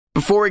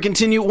Before we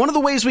continue, one of the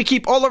ways we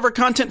keep all of our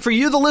content for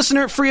you, the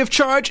listener, free of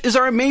charge is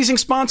our amazing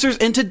sponsors,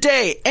 and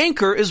today,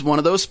 Anchor is one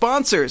of those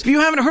sponsors. If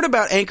you haven't heard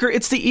about Anchor,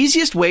 it's the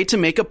easiest way to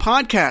make a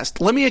podcast.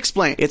 Let me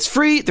explain. It's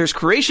free, there's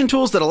creation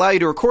tools that allow you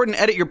to record and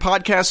edit your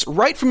podcasts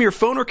right from your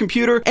phone or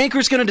computer.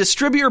 Anchor's going to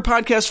distribute your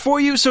podcast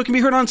for you so it can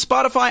be heard on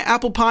Spotify,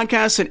 Apple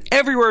Podcasts, and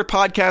everywhere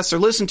podcasts are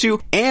listened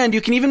to, and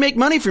you can even make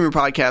money from your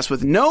podcast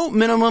with no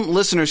minimum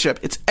listenership.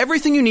 It's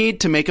everything you need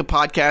to make a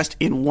podcast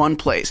in one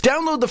place.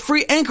 Download the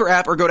free Anchor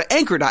app or go to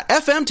anchor.fm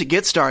to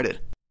get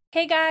started.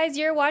 Hey guys,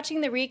 you're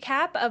watching the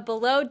recap of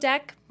Below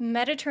Deck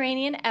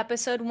Mediterranean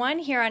Episode 1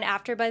 here on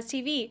AfterBuzz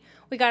TV.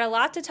 We got a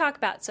lot to talk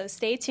about, so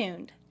stay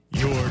tuned.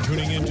 You're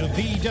tuning into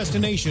the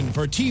destination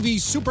for TV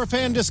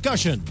superfan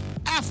discussion,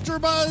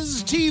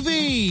 AfterBuzz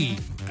TV.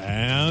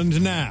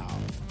 And now,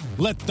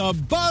 let the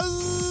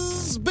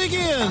buzz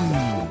begin.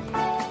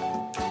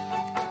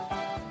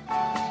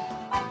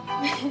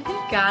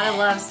 Gotta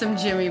love some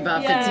Jimmy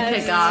Buffett to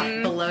kick off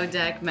Below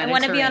Deck Mediterranean. I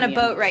want to be on a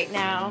boat right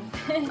now.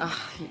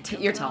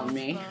 You're telling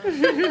me.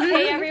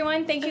 Hey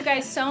everyone, thank you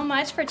guys so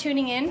much for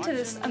tuning in to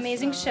this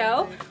amazing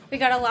show. We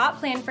got a lot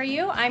planned for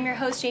you. I'm your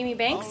host, Jamie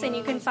Banks, and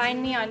you can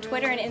find me on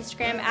Twitter and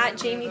Instagram at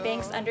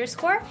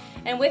JamieBanks_.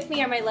 And with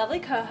me are my lovely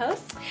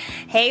co-hosts.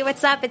 Hey,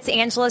 what's up? It's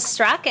Angela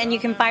Struck, and you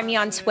can find me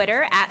on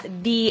Twitter at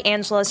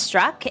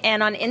TheAngelaStruck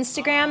and on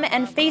Instagram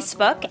and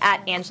Facebook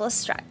at Angela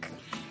Struck.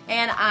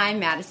 And I'm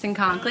Madison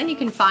Conklin. You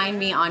can find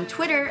me on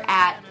Twitter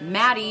at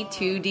Maddie,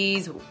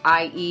 2Ds,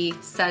 IE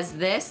says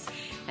this.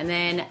 And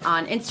then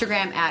on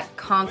Instagram at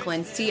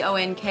Conklin,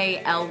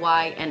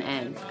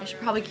 CONKLYNN. I should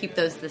probably keep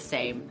those the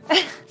same.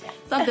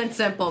 Something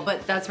simple,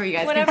 but that's where you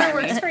guys Whatever can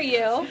find works me. for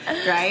you.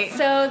 Right?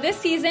 So this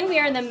season we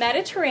are in the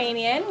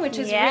Mediterranean, which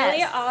is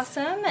really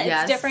awesome.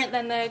 It's different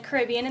than the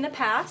Caribbean in the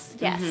past.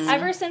 Yes.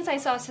 Ever since I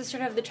saw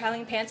Sisterhood of the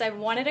Traveling Pants, I've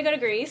wanted to go to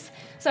Greece.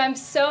 So I'm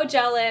so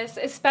jealous,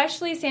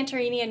 especially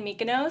Santorini and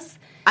Mykonos.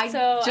 I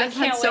just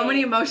had so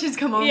many emotions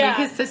come over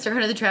because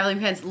Sisterhood of the Traveling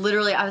Pants,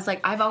 literally, I was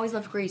like, I've always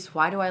loved Greece.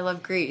 Why do I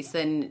love Greece?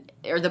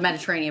 Or the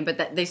Mediterranean,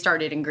 but they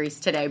started in Greece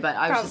today. But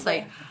I was just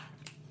like,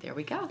 there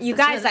we go. You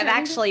guys, I've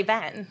actually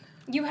been.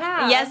 You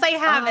have? Yes, I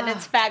have, and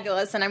it's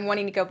fabulous, and I'm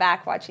wanting to go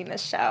back watching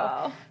this show.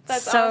 Oh,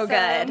 that's so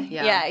awesome. good.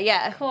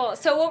 Yeah. Cool.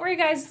 So what were your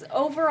guys'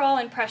 overall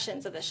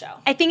impressions of the show?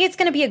 I think it's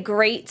going to be a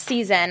great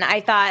season. I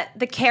thought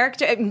the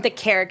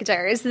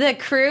characters, the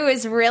crew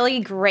is really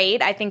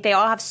great. I think they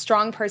all have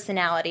strong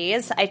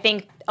personalities. I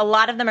think a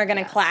lot of them are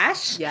going to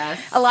clash. Yes.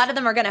 A lot of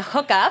them are going to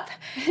hook up,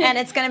 and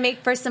it's going to make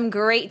for some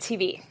great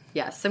TV.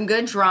 Yes, some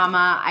good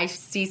drama. I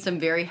see some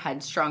very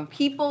headstrong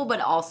people, but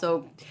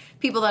also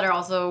people that are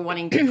also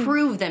wanting to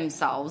prove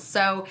themselves.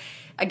 So,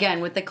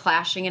 again, with the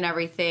clashing and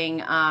everything,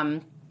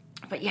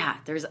 but yeah,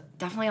 there's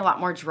definitely a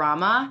lot more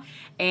drama.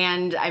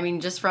 And, I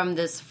mean, just from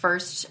this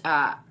first,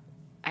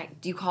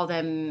 do you call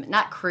them,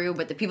 not crew,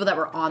 but the people that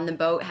were on the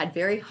boat had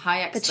very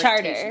high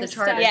expectations. The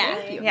charters.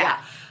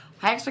 Yeah.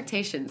 High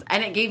expectations.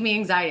 And it gave me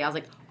anxiety. I was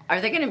like, are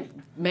they going to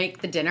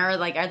make the dinner?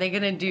 Like, are they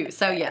going to do?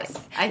 So, yes,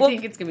 I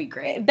think it's going to be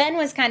great. Ben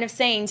was kind of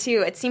saying,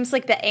 too, it seems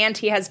like the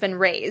ante has been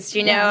raised.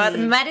 You know, the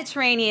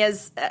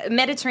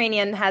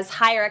Mediterranean has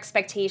higher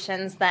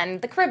expectations than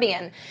the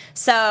Caribbean.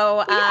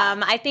 So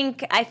I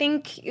think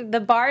the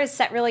bar is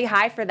set really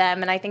high for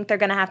them, and I think they're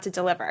going to have to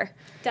deliver.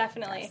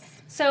 Definitely.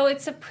 Yes. So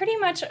it's pretty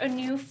much a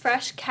new,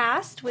 fresh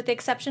cast, with the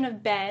exception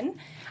of Ben.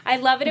 I'd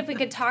love it if we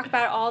could talk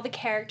about all the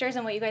characters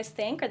and what you guys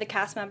think, or the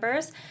cast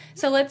members.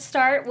 So let's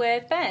start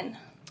with Ben.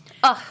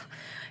 Oh,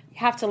 you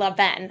have to love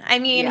Ben. I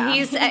mean,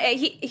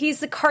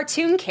 he's a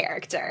cartoon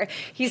character.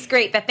 He's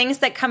great. The things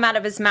that come out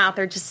of his mouth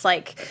are just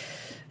like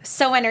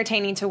so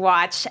entertaining to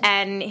watch,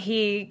 and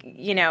he,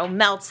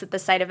 melts at the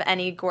sight of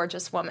any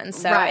gorgeous woman.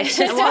 So it's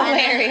just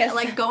hilarious.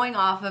 Like, going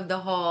off of the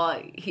whole,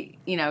 he,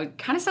 kind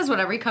of says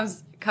whatever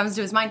comes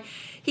to his mind.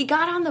 He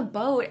got on the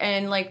boat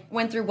and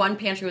went through one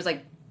pantry. Was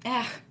like,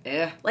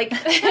 like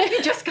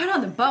he just got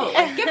on the boat.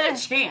 Like, give it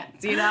a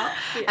chance, Yeah.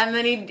 And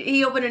then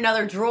he opened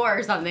another drawer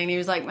or something. And he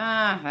was like,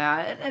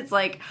 it's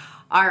like,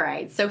 all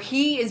right. So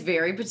he is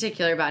very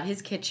particular about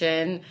his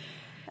kitchen.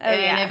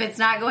 And if it's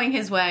not going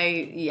his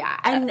way,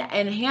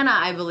 And Hannah,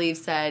 I believe,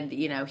 said,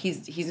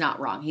 he's not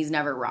wrong. He's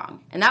never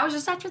wrong. And that was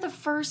just after the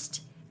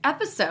first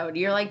episode.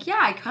 You're like,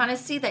 I kind of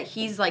see that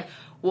he's like,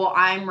 well,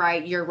 I'm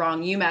right, you're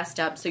wrong, you messed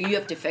up, so you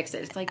have to fix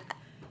it. It's like,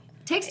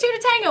 takes two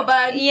to tango,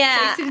 bud. Yeah.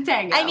 Takes two to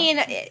tango. I mean,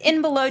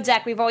 in Below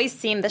Deck, we've always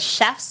seen the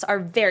chefs are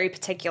very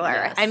particular.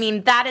 Yes. I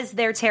mean, that is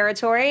their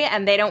territory,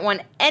 and they don't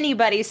want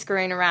anybody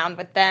screwing around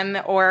with them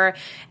or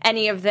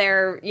any of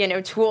their,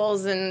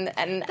 tools and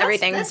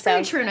everything. That's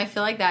very true, and I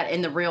feel like that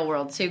in the real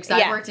world, too, because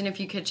I've worked in a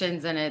few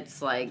kitchens, and it's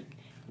like,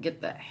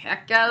 get the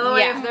heck out of the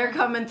way if they're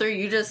coming through.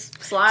 You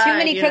just slide. Too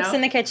many cooks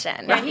in the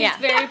kitchen. Yeah,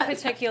 he's very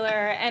particular,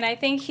 and I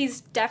think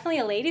he's definitely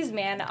a ladies'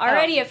 man.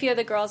 Already, a few of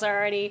the girls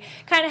already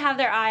kind of have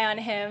their eye on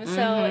him,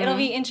 so it'll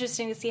be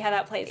interesting to see how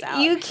that plays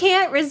out. You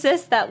can't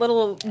resist that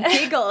little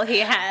giggle he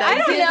has. I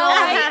don't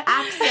know.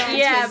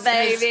 Accent,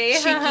 baby.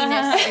 his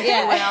cheekiness, if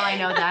you will. I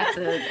know that's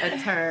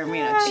a term,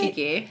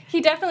 cheeky.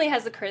 He definitely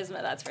has the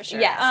charisma, that's for sure.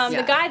 Yes.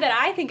 The guy that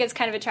I think is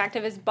kind of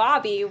attractive is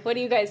Bobby. What do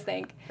you guys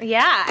think?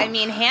 Yeah, I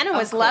mean, Hannah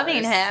was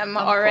loving him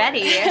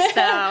already,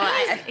 so...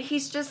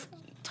 He's just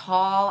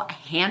tall,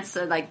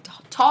 handsome, like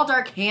tall,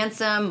 dark,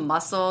 handsome,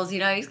 muscles,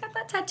 he's got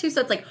that tattoo,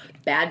 so it's like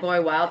bad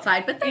boy, wild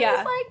side, but then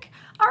he's like,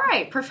 all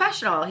right,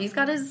 professional. He's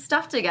got his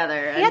stuff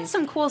together. He had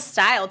some cool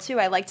style, too.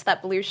 I liked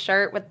that blue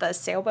shirt with the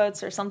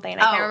sailboats or something.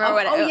 I can't remember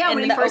what it was.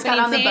 When he first got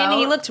on the boat.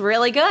 He looked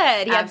really good.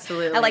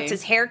 Absolutely. I liked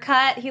his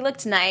haircut. He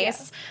looked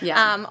nice.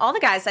 Yeah. All the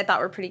guys I thought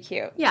were pretty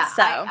cute. Yeah.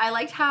 So. I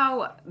liked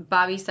how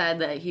Bobby said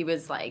that he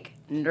was, like,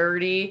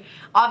 nerdy.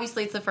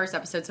 Obviously, it's the first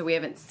episode, so we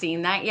haven't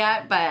seen that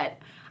yet, but...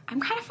 I'm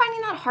kind of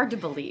finding that hard to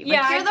believe.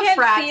 Yeah, you're the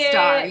frat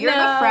star. You're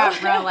the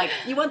frat bro. Like,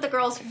 you want the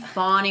girls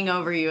fawning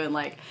over you and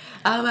like,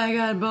 oh my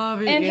God,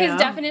 Bobby. And his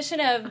definition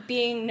of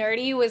being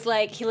nerdy was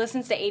like he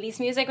listens to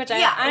 80s music, which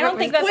I don't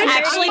think that's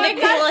actually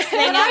the coolest thing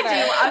ever.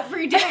 I do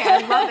every day. I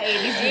love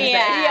 80s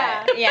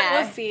music.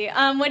 Yeah. We'll see.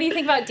 What do you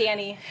think about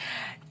Danny?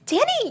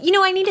 Danny,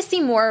 I need to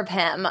see more of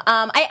him.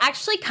 I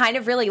actually kind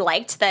of really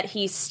liked that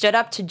he stood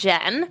up to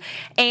Jen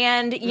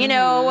and,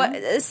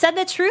 said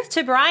the truth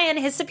to Brian,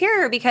 his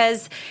superior,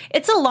 because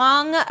it's a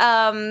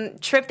long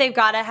trip they've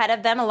got ahead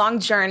of them, a long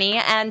journey.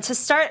 And to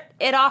start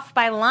it off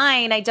by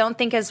lying, I don't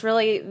think is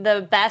really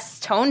the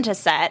best tone to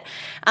set.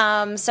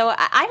 So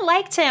I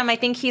liked him. I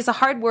think he's a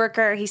hard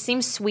worker. He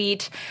seems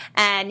sweet,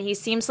 and he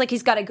seems like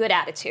he's got a good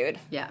attitude.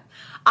 Yeah.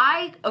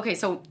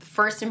 So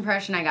first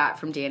impression I got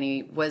from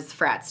Danny was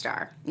frat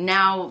star.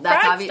 Now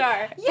that's obvious.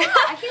 Frat star.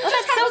 Yeah, he was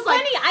That's so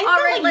like, funny.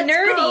 I feel like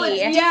nerdy. Go, let's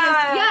do this.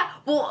 Yeah.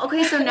 Well,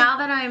 okay, so now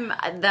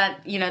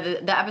that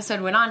the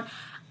episode went on,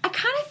 I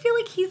kind of feel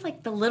like he's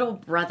like the little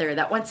brother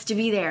that wants to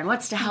be there and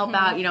wants to help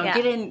out,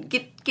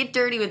 get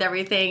dirty with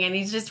everything, and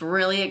he's just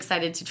really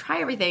excited to try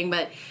everything,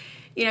 but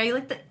you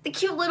like the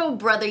cute little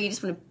brother, you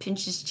just want to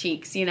pinch his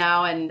cheeks,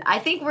 and I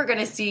think we're going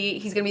to see,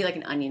 he's going to be like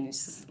an onion,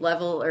 it's just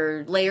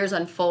layers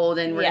unfold,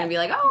 and we're going to be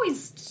like, oh,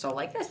 he's so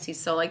like this,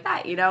 he's so like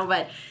that,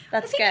 but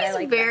that's I think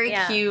good. he's very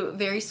cute,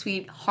 very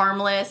sweet,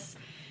 harmless,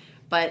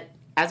 but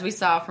as we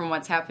saw from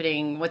what's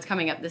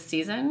coming up this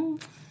season,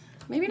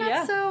 maybe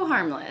not so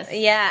harmless.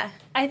 Yeah.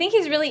 I think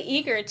he's really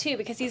eager, too,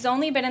 because he's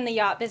only been in the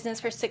yacht business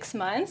for 6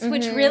 months,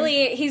 which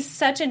really, he's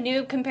such a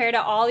noob compared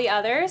to all the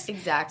others.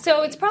 Exactly.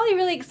 So it's probably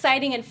really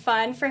exciting and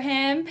fun for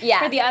him. Yeah.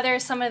 For the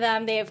others, some of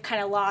them, they've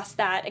kind of lost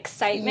that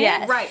excitement.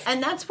 Yes. Right,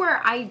 and that's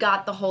where I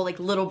got the whole,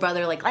 little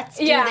brother, let's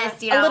do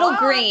this, A little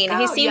green.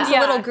 He seems a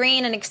little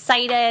green and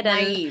excited.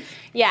 Naive.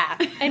 Yeah.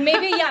 And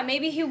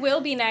maybe he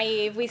will be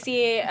naive. We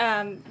see,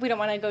 we don't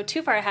want to go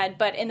too far ahead,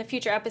 but in the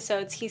future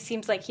episodes, he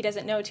seems like he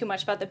doesn't know too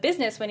much about the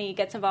business when he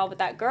gets involved with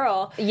that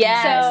girl.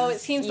 Yes. So it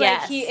seems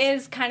like he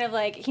is kind of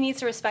like, he needs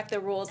to respect the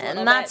rules a little bit,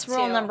 and that's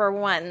rule too. number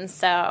 1,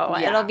 so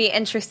it'll be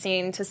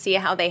interesting to see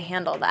how they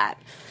handle that.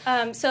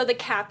 So the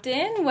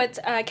captain,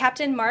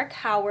 Captain Mark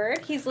Howard,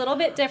 he's a little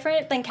bit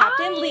different than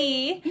Captain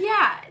Lee.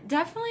 Yeah,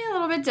 definitely a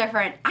little bit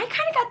different. I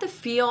kind of got the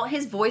feel,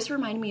 his voice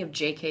reminded me of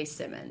J.K.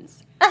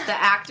 Simmons, the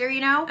actor,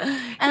 And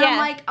I'm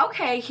like,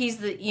 okay, he's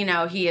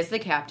he is the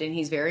captain.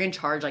 He's very in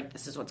charge. Like,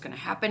 this is what's going to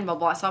happen, blah,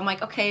 blah. So I'm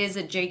like, okay, is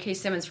it J.K.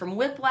 Simmons from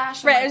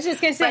Whiplash? Right, I was just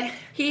going to say. But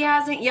he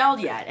hasn't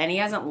yelled yet, and he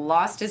hasn't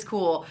lost his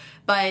cool.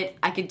 But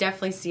I could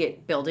definitely see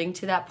it building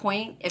to that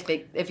point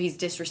if he's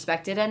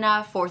disrespected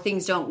enough or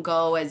things don't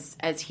go as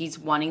he's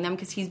wanting them,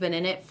 because he's been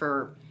in it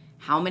for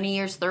how many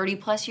years?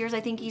 30+ years, I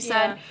think he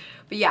said.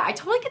 But yeah, I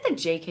totally get the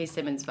J.K.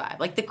 Simmons vibe.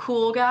 Like the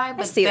cool guy,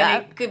 but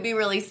then it could be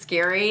really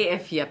scary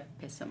if you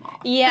piss him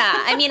off.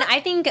 Yeah, I mean, I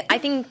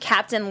think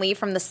Captain Lee,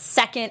 from the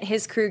second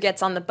his crew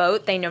gets on the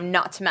boat, they know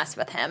not to mess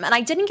with him. And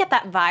I didn't get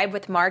that vibe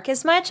with Mark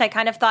as much. I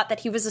kind of thought that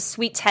he was a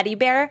sweet teddy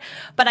bear.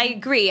 But I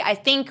agree. I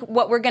think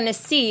what we're going to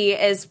see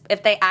is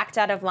if they act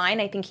out of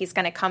line, I think he's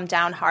going to come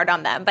down hard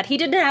on them. But he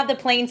didn't have the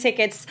plane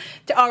tickets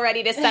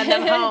already to send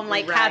them home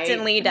like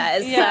Captain Lee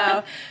does.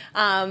 Yeah.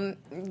 So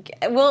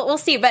we'll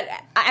see. But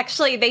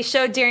actually, they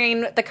showed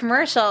during the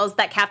commercials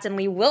that Captain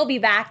Lee will be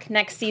back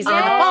next season in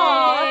the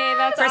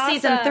fall for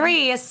season 3.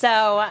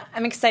 So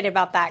I'm excited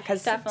about that.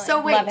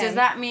 So wait, does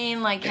that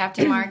mean like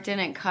Captain Mark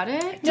didn't cut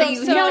it?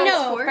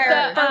 No, for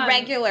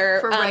regular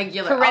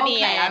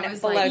Caribbean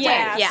below deck.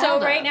 Yeah. So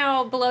right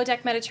now, Below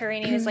Deck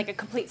Mediterranean is like a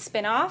complete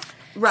spin-off.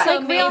 Right.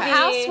 So Real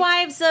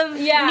Housewives of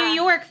New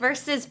York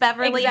versus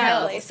Beverly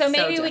Hills. So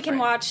maybe we can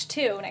watch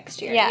 2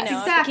 next year. Yes,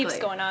 exactly. If it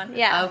keeps going on.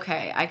 Yeah.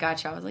 Okay, I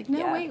gotcha. I was like,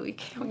 wait, we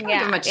gotta give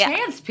him a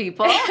chance,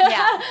 people.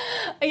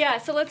 Yeah.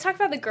 So let's talk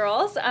about the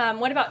girls.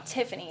 What about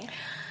Tiffany?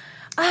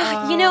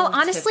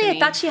 Honestly, Tiffany. I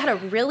thought she had a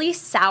really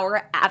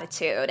sour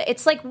attitude.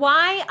 It's like,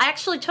 why? I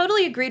actually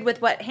totally agreed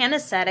with what Hannah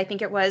said, I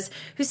think it was,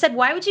 who said,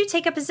 why would you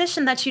take a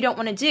position that you don't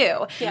want to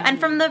do? Yeah. And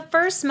from the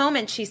first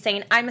moment, she's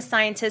saying, I'm a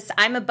scientist,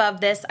 I'm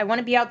above this, I want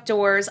to be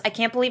outdoors, I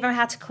can't believe I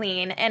had to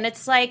clean. And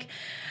it's like,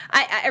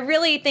 I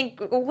really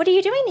think, well, what are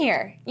you doing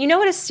here? You know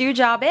what a stew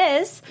job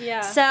is. Yeah.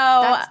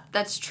 So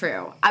That's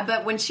true.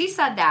 But when she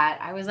said that,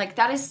 I was like,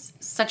 that is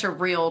such a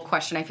real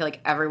question I feel like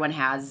everyone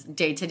has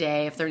day to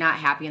day if they're not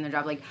happy in their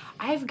job. Like,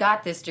 I've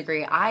got this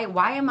degree.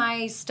 Why am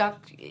I stuck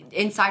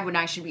inside when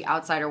I should be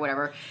outside or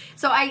whatever?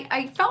 So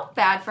I felt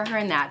bad for her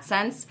in that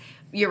sense.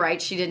 You're right.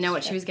 She didn't know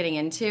what she was getting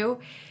into.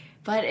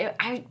 But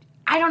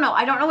I don't know.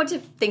 I don't know what to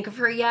think of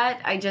her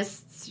yet. I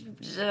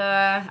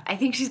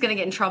think she's going to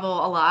get in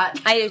trouble a lot.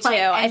 I do too.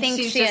 I and think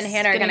she's she and just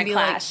Hannah are gonna going to be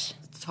clash.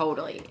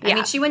 Totally. I Yeah.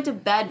 mean, she went to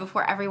bed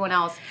before everyone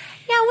else.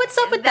 Yeah, what's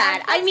up with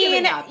that? That's I mean,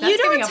 giving up. That's you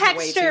giving don't up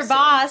way text too your soon.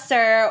 boss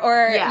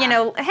or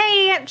Yeah.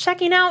 hey, I'm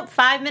checking out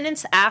 5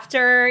 minutes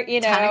after,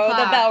 10 the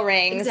o'clock. bell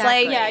rings.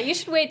 Exactly. Like, Yeah, you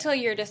should wait till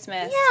you're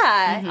dismissed.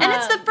 yeah. And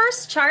it's the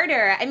first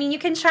charter. I mean, you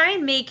can try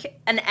and make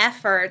an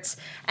effort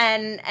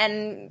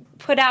and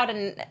put out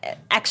an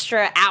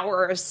extra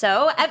hour or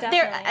so.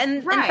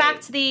 In Right.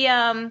 fact,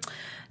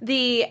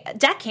 the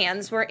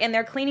deckhands were in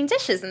there cleaning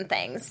dishes and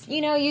things.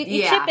 You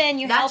chip in,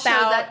 you that help shows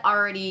out. That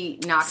already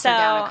knocks So, her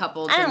down a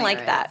couple. I don't like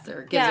demerits, that.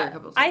 Or gives her a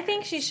couple. I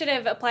think she should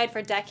have applied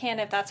for deckhand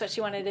if that's what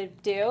she wanted to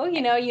do.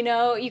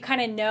 You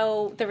kind of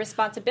know the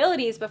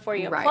responsibilities before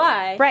you Right.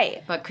 apply.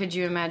 Right. But could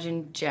you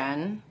imagine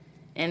Jen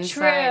inside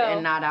True.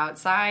 and not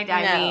outside?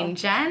 I No. mean,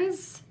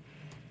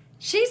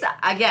 she's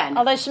again.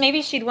 Although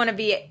she'd want to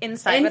be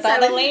inside with all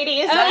the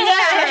ladies.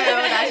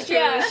 That's true.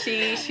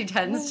 Yeah. She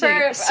tends For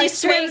to. a She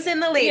swims in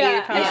the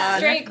lady pond. A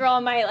straight girl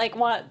might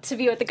want to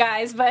be with the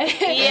guys, but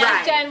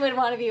Right. Jen would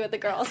want to be with the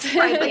girls.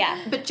 Right, but, Yeah.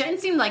 but Jen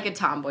seemed like a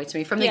tomboy to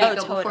me from the Yeah.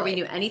 get-go. Oh, Before we totally.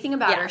 knew anything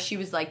about Yeah. her, she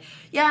was like,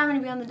 yeah, I'm going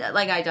to be on the...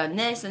 Like, I done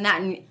this and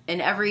that. And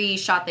in every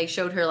shot, they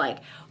showed her, like,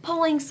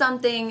 pulling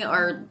something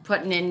or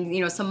putting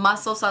in, some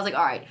muscle. So I was like,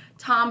 all right,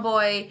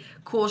 tomboy,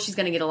 cool. She's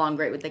going to get along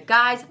great with the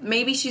guys.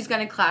 Maybe she's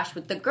going to clash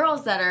with the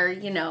girls that are, a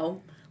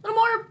little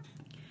more...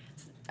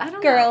 I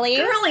don't Girly.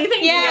 know. Girly,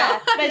 thank Yeah, you.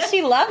 but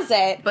she loves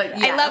it. But,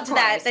 I yeah, loved of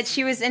that course.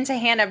 she was into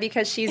Hannah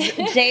because she's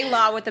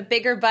J-Law with a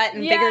bigger butt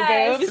and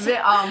Yes. bigger boobs.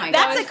 Oh, my God.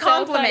 That's was a so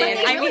compliment. funny.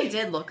 They I really mean,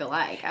 did look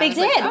alike. I they was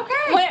like, did.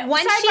 okay.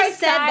 When Side she by said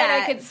side,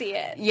 that- I could see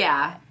it.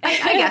 Yeah, I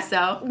guess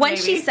so. when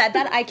maybe. she said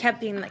that, I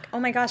kept being like, oh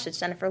my gosh, it's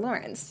Jennifer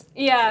Lawrence.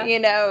 Yeah.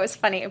 It was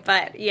funny.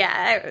 But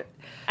yeah,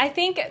 I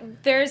think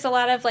there's a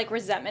lot of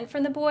resentment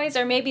from the boys,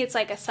 or maybe it's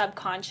like a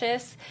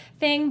subconscious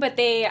thing, but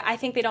I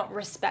think they don't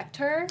respect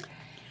her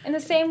in the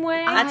same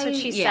way. That's what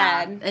she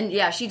said. And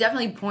yeah, she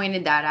definitely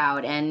pointed that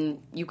out, and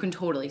you can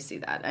totally see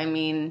that. I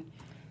mean,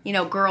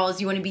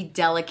 girls, you want to be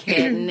delicate,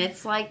 and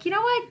it's like, you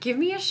know what? Give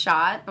me a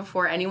shot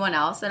before anyone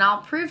else, and I'll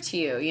prove to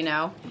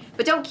you,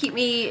 But don't keep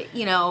me,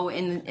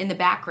 in the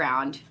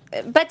background.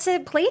 But to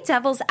play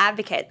devil's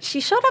advocate, she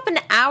showed up an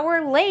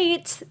hour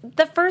late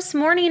the first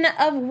morning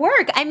of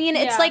work. I mean,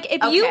 it's Yeah. like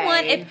if you Okay.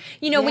 want,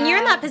 when you're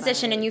in Yeah, that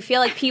position and you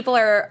feel like people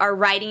are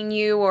writing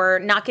you or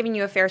not giving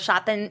you a fair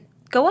shot, then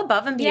go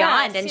above and Yeah,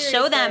 beyond and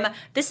show them seriously.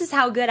 this is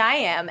how good I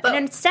am. But-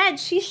 and instead,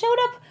 she showed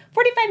up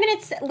 45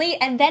 minutes late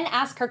and then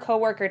asked her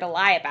coworker to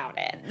lie about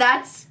it.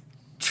 That's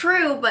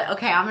true, but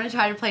okay, I'm going to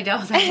try to play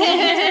devil's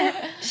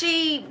advocate.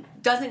 She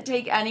doesn't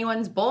take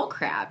anyone's bull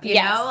crap, you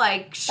Yes, know?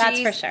 Like, she's,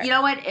 that's for sure. You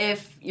know what?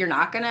 If you're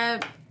not going to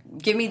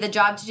give me the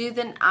job to do,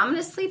 then I'm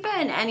going to sleep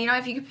in. And,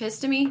 if you get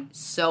pissed at me,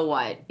 so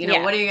what?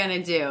 Yeah. What are you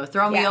going to do?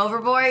 Throw me Yeah.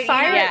 overboard?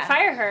 Fire, Yeah.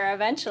 fire her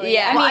eventually.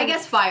 Yeah. I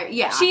guess fire,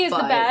 yeah. she is the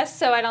but- best,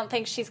 so I don't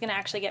think she's going to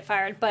actually get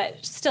fired,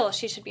 but still,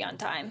 she should be on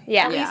time.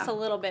 Yeah. At Yeah. least a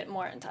little bit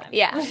more on time.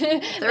 Yeah.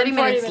 30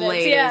 minutes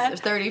late yeah. is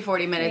 30,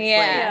 40 minutes Yeah.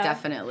 late,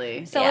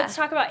 definitely. So Yeah. let's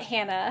talk about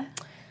Hannah.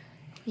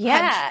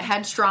 Yeah.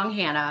 Headstrong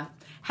Hannah.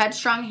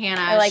 Headstrong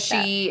Hannah. I like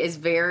she is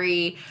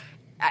very,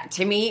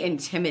 to me,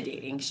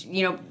 intimidating.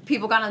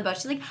 People got on the bus.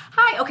 She's like,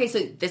 hi, okay, so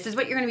this is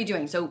what you're going to be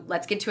doing. So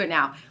let's get to it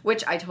now.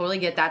 Which I totally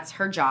get. That's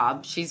her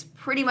job. She's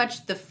pretty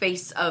much the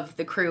face of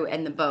the crew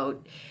and the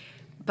boat.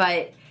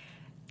 But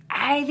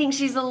I think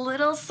she's a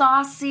little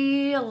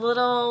saucy, a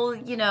little,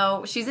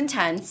 she's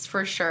intense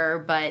for sure,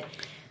 but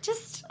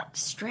just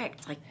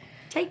strict. Like,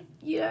 take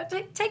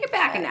it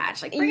back a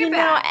notch. Like, bring it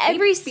back.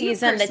 Every Be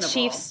season the personable.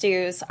 Chief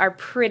stews are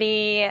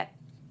pretty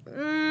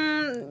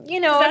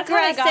that's how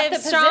they got aggressive, the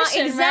strong.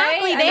 position,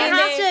 Exactly. right? They And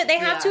then they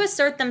have to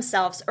assert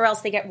themselves or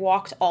else they get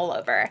walked all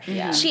over.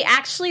 Yeah. She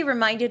actually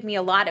reminded me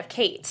a lot of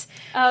Kate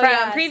Oh, from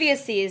yes.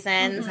 previous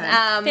seasons.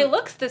 They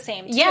look the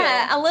same, too.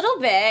 Yeah, a little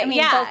bit. I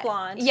mean, both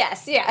blonde.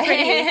 Yes, yeah.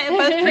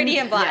 Both pretty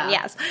and blonde,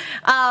 Yeah. yes.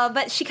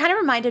 But she kind of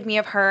reminded me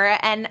of her,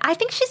 and I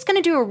think she's going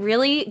to do a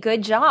really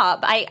good job.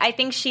 I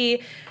think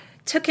she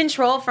took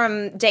control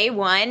from day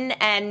one,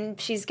 and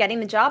she's getting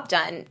the job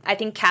done. I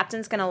think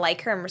Captain's going to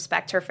like her and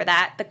respect her for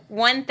that. The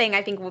one thing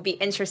I think will be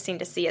interesting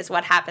to see is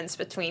what happens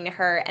between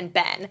her and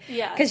Ben.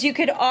 Yeah. Because you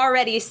could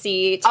already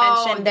see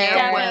tension there.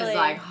 There Definitely. was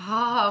like,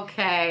 oh,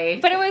 okay.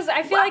 But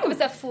I feel like it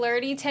was a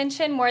flirty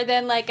tension more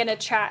than like an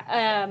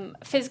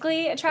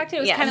physically attracted. It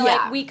was Yes. kind of Yeah.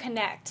 like we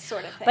connect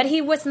sort of thing. But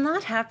he was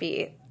not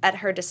happy at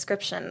her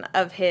description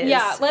of his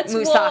Musaka.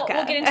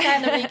 We'll get into that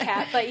in the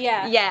recap, but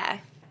yeah.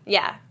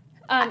 Yeah.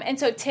 And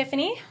so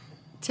Tiffany.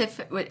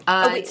 Tiffany.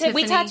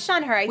 We touched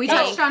on her, I We think.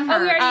 touched on her.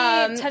 Oh, we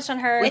already touched on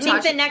her. I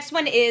think the next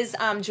one is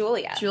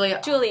Julia.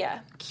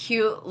 Julia.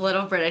 Cute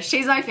little British.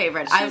 She's my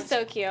favorite. She's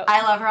so cute.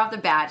 I love her off the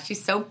bat.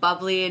 She's so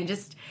bubbly and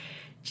just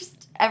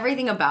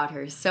everything about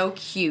her is so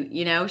cute.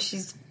 You know,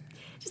 she's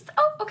just,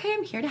 oh, okay,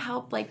 I'm here to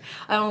help. Like,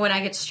 when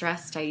I get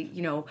stressed,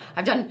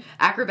 I've done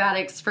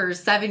acrobatics for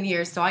 7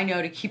 years, so I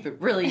know to keep it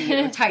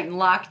really tight and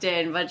locked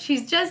in. But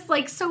she's just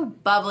like so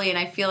bubbly, and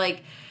I feel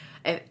like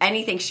if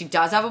anything, she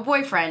does have a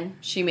boyfriend.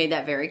 She made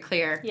that very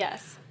clear.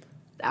 Yes.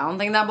 I don't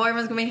think that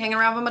boyfriend's gonna be hanging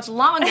around for much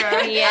longer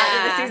after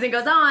the season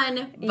goes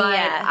on. But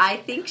I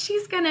think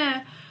she's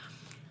gonna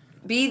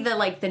be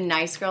the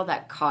nice girl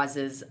that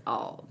causes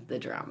all the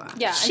drama.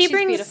 Yeah, She she's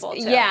brings beautiful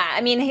too. Yeah, I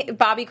mean,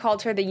 Bobby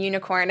called her the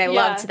unicorn. I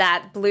loved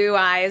that, blue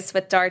eyes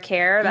with dark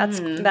hair.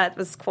 That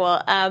was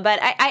cool. But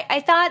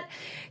I thought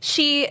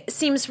she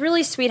seems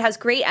really sweet, has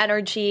great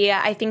energy.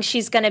 I think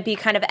she's going to be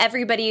kind of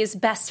everybody's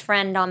best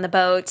friend on the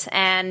boat.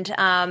 And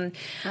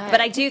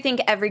but I do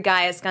think every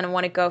guy is going to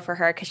want to go for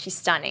her because she's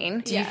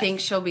stunning. Do you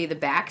think she'll be the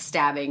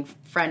backstabbing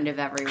friend of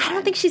everyone? I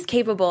don't think she's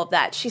capable of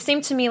that. She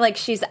seemed to me like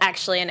she's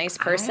actually a nice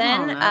person. I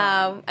don't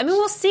know. I mean,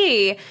 we'll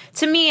see.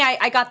 To me,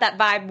 I got that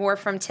vibe more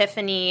from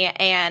Tiffany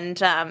and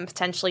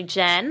potentially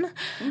Jen.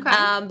 Okay.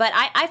 But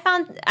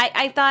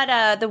I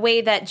thought the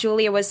way that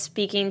Julia was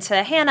speaking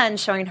to Hannah and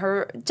showing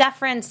her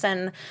deference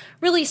and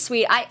really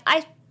sweet.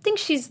 I think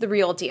she's the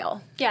real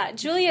deal. Yeah,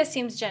 Julia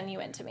seems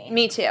genuine to me.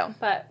 Me too.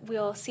 But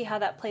we'll see how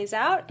that plays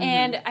out.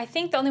 And I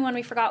think the only one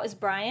we forgot was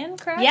Brian,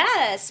 correct?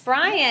 Yes,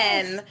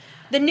 Brian.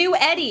 The new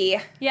Eddie.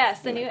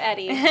 Yes, the new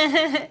Eddie.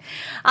 I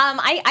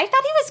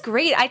thought he was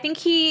great. I think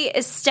he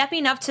is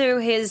stepping up to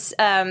his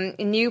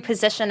new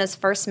position as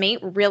first mate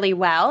really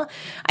well.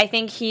 I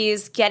think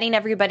he's getting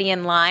everybody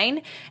in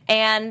line,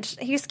 and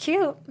he's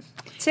cute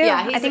too.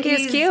 Yeah, I think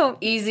he's cute.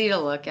 Easy to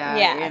look at.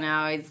 Yeah. You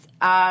know, it's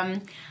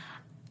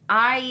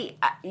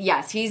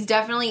yes, he's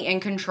definitely in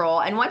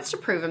control and wants to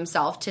prove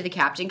himself to the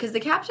captain because the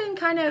captain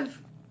kind of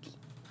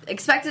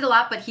expected a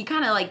lot, but he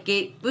kind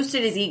of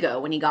boosted his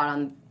ego when he got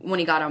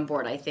on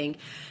board, I think.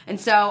 And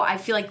so I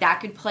feel like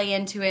that could play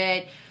into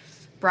it.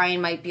 Brian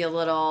might be a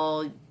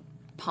little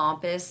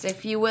pompous,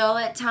 if you will,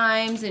 at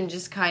times, and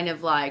just kind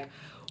of like,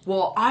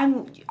 well,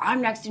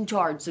 I'm next in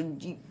charge, so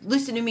you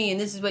listen to me, and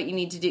this is what you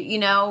need to do, you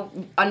know,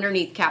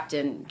 underneath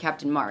Captain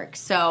Mark.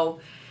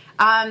 So,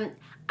 I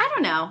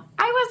don't know.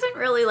 I wasn't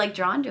really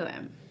drawn to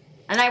him.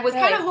 And I was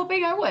kind of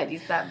hoping I would.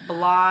 He's that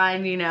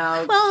blonde,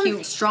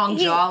 cute, strong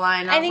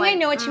jawline. I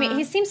know what you mean.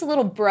 He seems a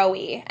little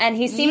bro-y, and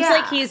he seems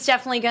like he's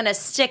definitely going to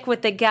stick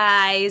with the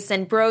guys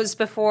and bros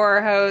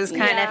before hoes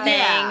kind of thing.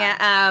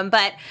 Yeah.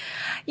 But,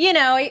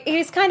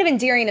 he's kind of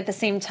endearing at the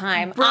same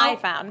time, I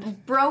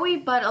found. Bro-y,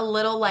 but a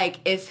little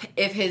if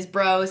his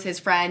bros, his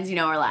friends,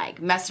 are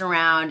messing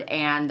around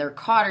and they're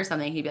caught or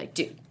something, he'd be like,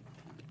 dude,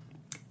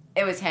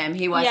 it was him.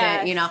 He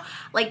wasn't,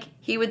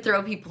 he would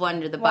throw people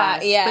under the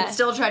bus, but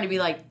still try to be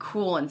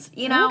cool and,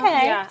 Okay.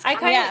 Yeah, I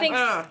kind of think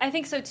I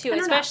think so too,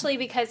 especially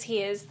because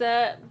he is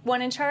the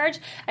one in charge.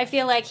 I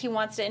feel like he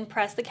wants to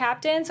impress the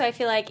captain, so I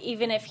feel like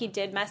even if he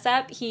did mess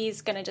up,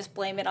 he's going to just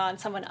blame it on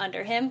someone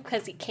under him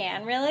because he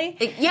can really.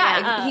 He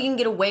can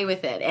get away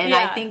with it, and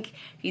I think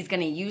he's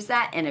going to use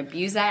that and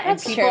abuse that,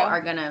 That's and people true.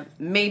 are going to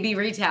maybe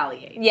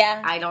retaliate.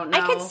 Yeah. I don't know.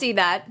 I could see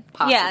that.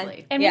 Possibly.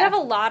 Yeah. And we have a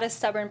lot of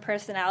stubborn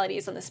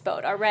personalities on this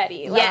boat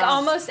already. Yes.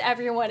 Almost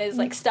everyone is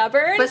stubborn.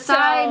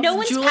 Besides no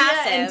one's Julia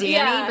passive. and Danny,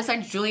 Yeah.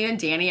 Besides Julia and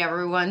Danny,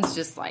 everyone's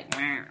just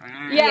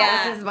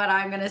Yeah. this is what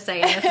I'm going to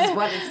say, and this is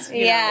what it's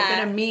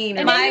going to mean.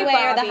 And My maybe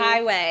way or the Bobby.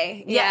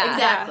 highway. Yeah,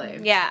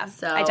 exactly. Yeah.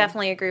 So I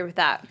definitely agree with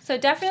that. So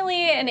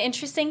definitely an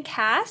interesting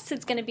cast.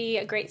 It's going to be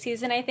a great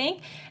season, I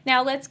think.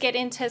 Now let's get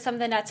into some of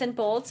the nuts and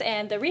bolts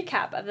and the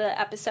recap of the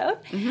episode.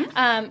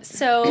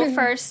 So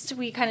first,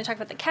 we kind of talk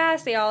about the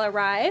cast. They all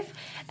arrive.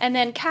 And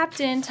then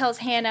Captain tells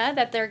Hannah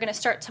that they're going to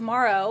start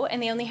tomorrow,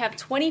 and they only have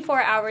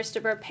 24 hours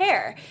to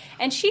prepare.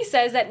 And she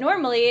says that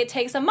normally it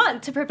takes a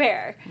month to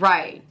prepare.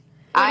 Right.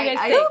 What do you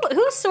guys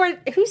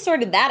think? Who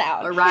sorted that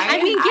out? Right.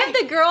 I mean, give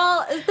the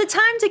girl the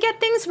time to get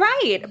things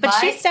right. But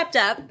she stepped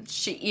up.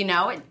 She,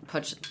 it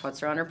puts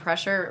her under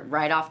pressure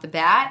right off the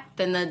bat.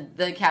 Then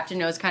the captain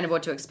knows kind of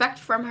what to expect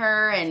from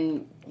her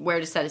and where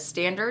to set his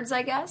standards,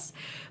 I guess.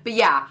 But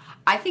yeah,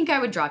 I think I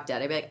would drop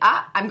dead. I'd be like,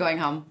 I'm going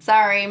home.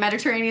 Sorry,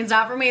 Mediterranean's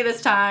not for me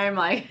this time.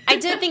 Like, I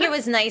did think it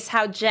was nice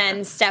how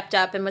Jen stepped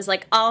up and was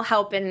like, I'll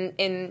help in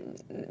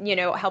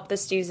help the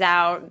stews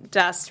out,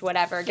 dust,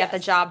 whatever, get the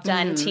job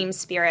done, team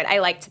spirit. I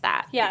liked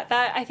that. Yeah,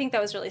 I think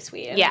that was really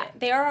sweet. And yeah.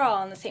 They are all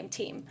on the same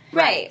team.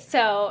 Right.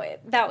 So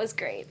that was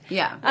great.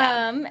 Yeah.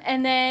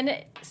 And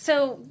then,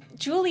 so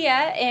Julia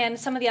and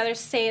some of the others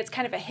say it's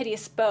kind of a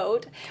hideous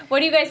boat. What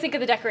do you guys think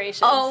of the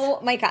decorations? Oh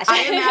my gosh.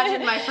 I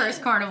imagined my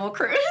first Carnival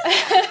cruise.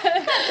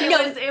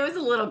 It was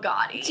a little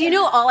gaudy. Do you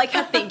know all I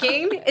kept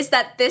thinking is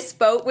that this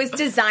boat was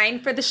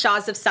designed for the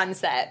Shaws of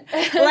Sunset.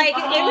 Like, it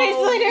was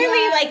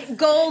literally like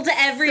gold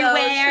everywhere.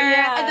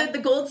 So and the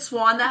gold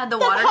swan that had the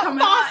water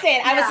coming out.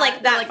 Faucet. I was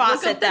like, that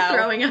faucet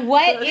though.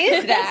 What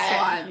is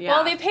that? Swan, yeah.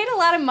 Well, they paid a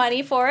lot of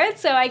money for it,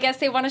 so I guess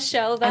they want to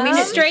show them. I mean,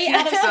 it's straight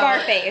out of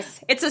Scarface.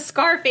 It's a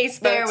Scarface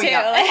boat, there we too.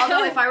 go.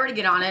 Although if I were to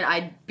get on it,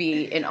 I'd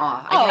be in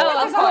awe.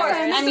 Of course.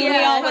 I mean,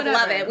 we all would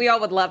love it. We all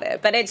would love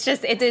it. But it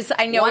is,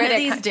 I know one of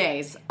these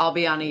days, I'll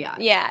be on a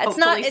yacht. Yeah,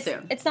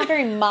 soon. It's not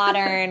very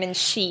modern and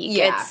chic.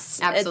 Yeah,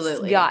 it's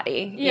absolutely. It's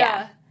gaudy.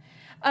 Yeah.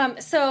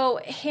 So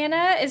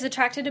Hannah is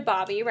attracted to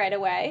Bobby right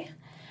away.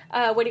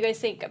 What do you guys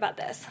think about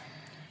this?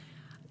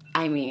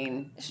 I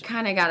mean,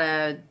 kind of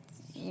gotta...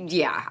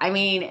 Yeah, I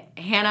mean,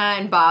 Hannah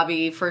and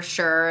Bobby, for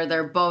sure,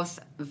 they're both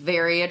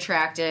very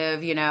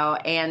attractive,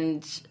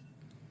 and...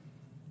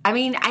 I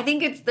mean, I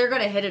think they're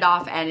going to hit it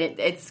off, and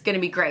it's going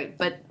to be great.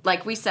 But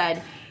like we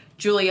said,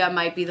 Julia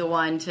might be the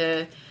one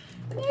to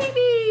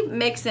maybe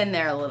mix in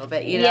there a little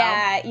bit,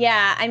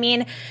 Yeah. I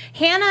mean,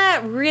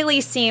 Hannah really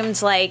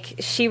seemed like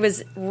she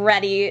was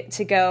ready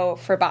to go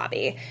for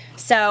Bobby.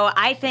 So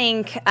I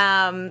think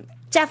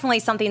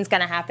definitely something's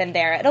going to happen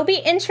there. It'll be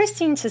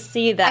interesting to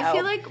see, though. I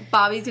feel like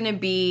Bobby's going to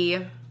be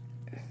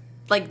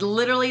like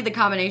literally the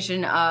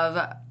combination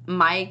of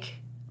Mike,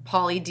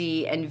 Pauly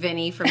D, and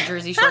Vinny from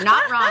Jersey Shore.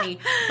 Not Ronnie,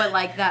 but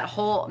like that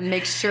whole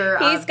mixture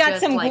of He's got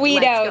just, some like,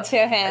 Guido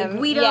to him.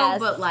 Guido, yes.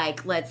 but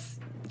like let's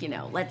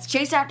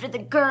chase after the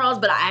girls,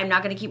 but I'm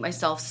not going to keep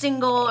myself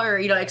single or,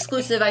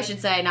 exclusive, I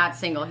should say, not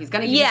single. He's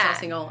going to keep himself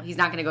single. He's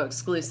not going to go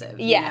exclusive.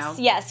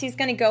 Yes, he's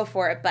going to go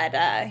for it, but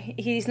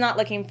he's not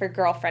looking for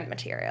girlfriend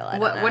material.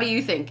 What are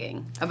you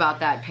thinking about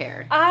that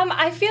pair?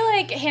 I feel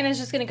like Hannah's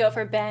just going to go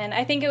for Ben.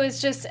 I think it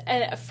was just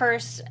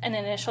an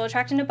initial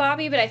attraction to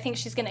Bobby, but I think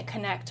she's going to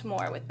connect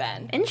more with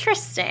Ben.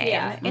 Interesting.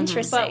 Yeah.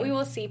 Interesting. But we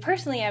will see.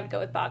 Personally, I would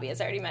go with Bobby,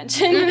 as I already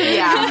mentioned.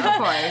 Yeah,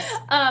 of course.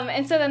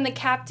 And so then the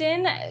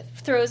captain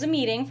throws a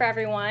meeting for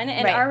everyone,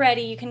 and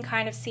already you can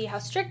kind of see how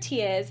strict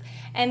he is,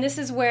 and this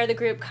is where the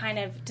group kind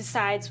of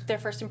decides their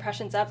first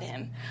impressions of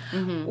him.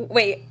 Mm-hmm.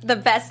 Wait, the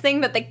best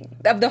thing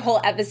of the whole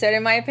episode,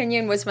 in my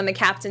opinion, was when the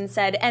captain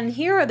said, "And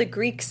here are the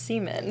Greek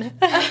seamen,"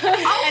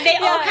 and they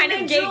all kind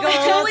of giggled.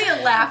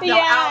 Julia laughed out loud.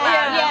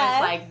 Yeah. I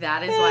was like,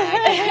 "That is why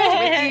I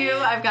connect with you.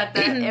 I've got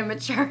that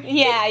immature."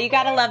 Yeah, you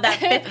gotta love that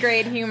 5th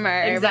grade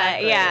humor.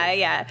 Exactly. But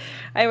yeah.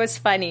 It was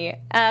funny.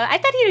 I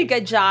thought he did a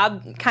good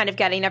job kind of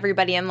getting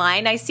everybody in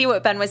line. I see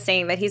what Ben was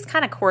saying, that he's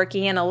kind of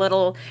quirky and a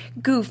little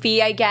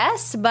goofy, I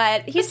guess,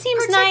 but he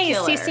seems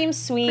nice. He seems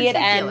sweet.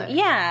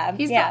 And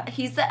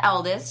he's the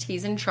eldest.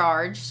 He's in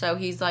charge. So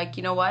he's like,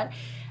 you know what?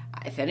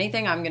 If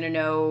anything, I'm going to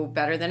know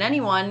better than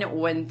anyone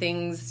when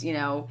things,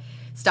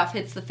 stuff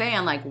hits the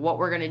fan, like what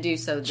we're going to do.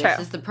 So this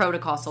is the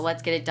protocol. So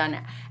let's get it done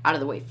out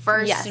of the way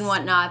first and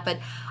whatnot. But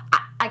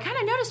I kind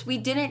of noticed we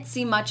didn't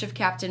see much of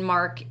Captain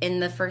Mark in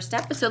the first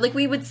episode. Like,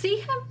 we would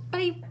see him,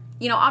 but he,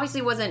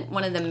 obviously wasn't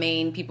one of the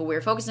main people we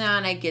were focusing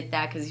on. I get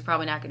that, because he's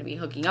probably not going to be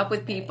hooking up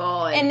with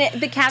people. And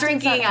the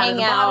captain's drinking not out of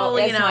the hang bottle,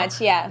 out as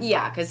much, yeah.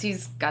 Yeah, because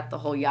he's got the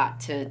whole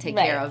yacht to take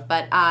care of.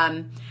 But,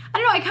 I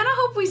don't know, I kind of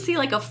hope we see,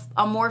 like,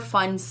 a more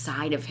fun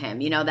side of him.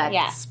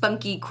 That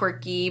spunky,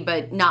 quirky,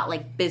 but not,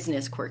 like,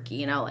 business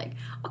quirky. Like,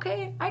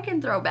 okay, I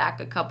can throw back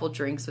a couple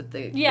drinks with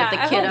the kiddos.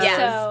 I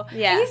hope so.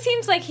 Yeah. He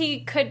seems like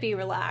he could be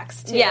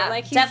relaxed, too. Yeah,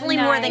 like, he's definitely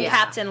nice. more than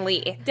Captain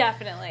Lee.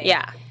 Definitely.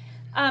 Yeah.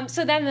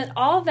 So then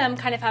all of them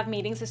kind of have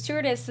meetings. The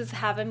stewardesses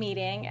have a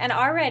meeting, and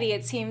already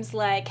it seems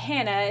like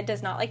Hannah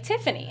does not like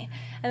Tiffany.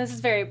 And this is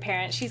very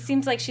apparent. She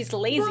seems like she's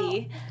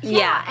lazy. Well,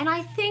 yeah, and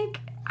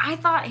I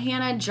thought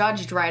Hannah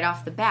judged right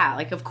off the bat.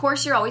 Like, of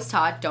course, you're always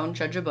taught, don't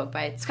judge a book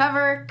by its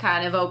cover.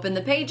 Kind of open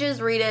the pages,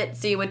 read it,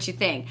 see what you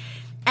think.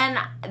 And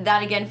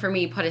that, again, for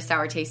me, put a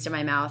sour taste in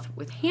my mouth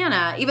with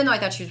Hannah, even though I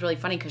thought she was really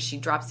funny because she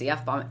drops the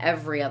F-bomb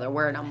every other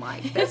word. I'm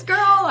like, this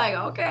girl, like,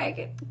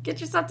 okay,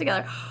 get yourself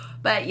together.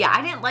 But, yeah,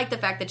 I didn't like the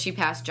fact that she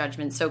passed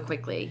judgment so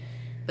quickly.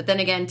 But then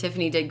again,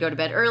 Tiffany did go to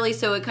bed early,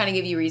 so it kind of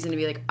gave you reason to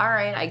be like, all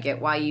right, I get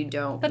why you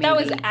don't. But that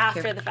was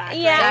after the fact,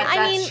 yeah, right?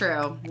 That's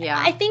true.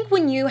 Yeah. I think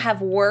when you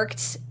have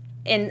worked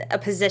in a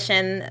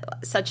position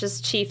such as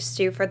chief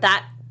stew for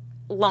that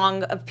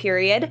long of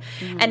period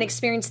and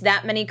experienced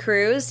that many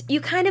crews, you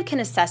kind of can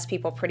assess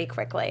people pretty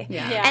quickly.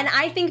 Yeah. And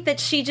I think that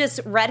she just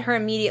read her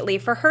immediately.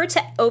 For her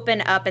to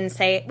open up and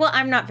say, well,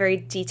 I'm not very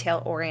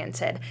detail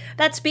oriented,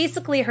 that's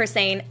basically her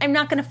saying, I'm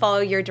not going to follow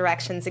your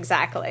directions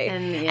exactly.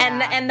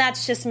 And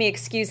that's just me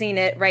excusing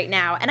it right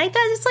now. And I thought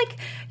it's like,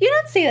 you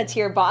don't say that to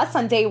your boss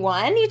on day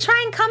one. You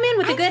try and come in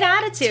with a good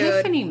attitude.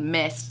 Tiffany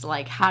missed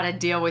like how to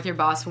deal with your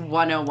boss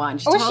 101.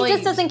 She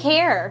just doesn't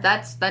care.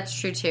 That's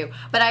true too.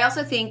 But I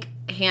also think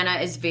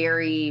Hannah is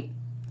very,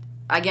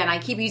 again, I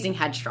keep using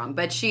headstrong,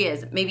 but she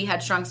is maybe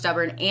headstrong,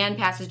 stubborn, and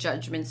passes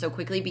judgment so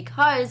quickly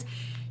because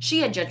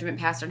she had judgment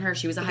passed on her.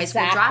 She was a high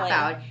school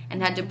dropout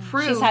and had to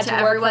prove she's had to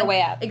work everyone. Her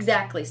way up.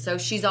 Exactly. So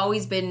she's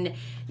always been,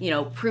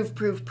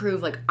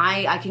 prove. Like,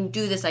 I can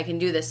do this, I can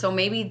do this. So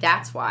maybe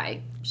that's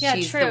why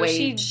she's the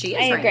way she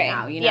is right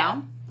now, you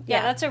know?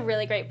 Yeah, that's a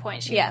really great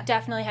point. She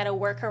definitely had to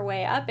work her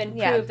way up and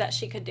prove that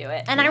she could do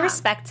it. And I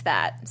respect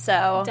that.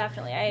 So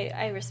definitely,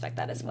 I respect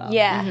that as well.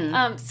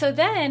 Yeah. So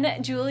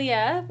then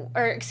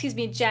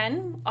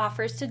Jen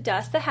offers to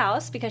dust the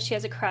house because she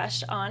has a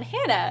crush on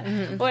Hannah.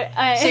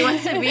 She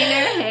wants to be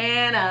near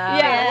Hannah.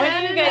 Yeah.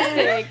 What do you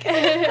guys think?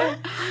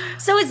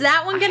 So is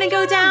that one going to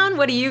go down?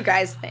 What do you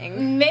guys think?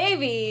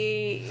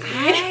 Maybe.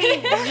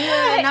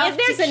 If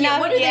there's enough,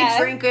 what do they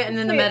drink it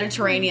in the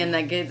Mediterranean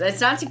that gets? It's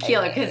not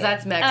tequila because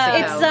that's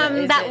Mexico.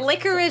 It's that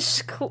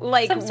licorice,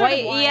 like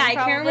white. Wine, I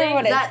can't remember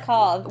what it's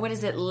called. What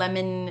is it?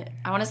 Lemon.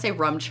 I want to say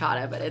rum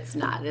chata, but it's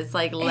not. It's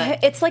like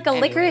it's like a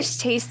licorice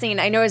tasting.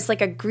 I know it's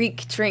like a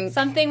Greek drink.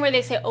 Something where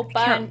they say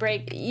opa and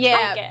break.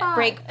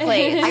 Break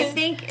plate. I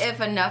think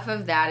if enough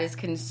of that is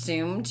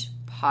consumed,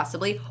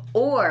 possibly,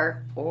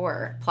 or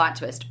plot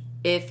twist,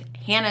 if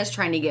Hannah's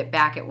trying to get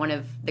back at one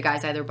of the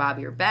guys, either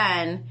Bobby or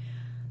Ben,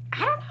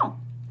 I don't know.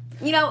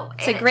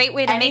 It's a great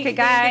way to make a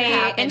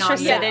guy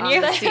interested in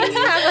you. So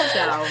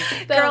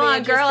girl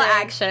on girl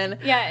action.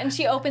 Yeah, and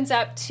she opens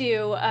up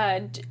to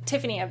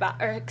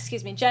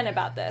Jen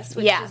about this,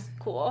 which is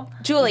cool.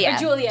 Julia,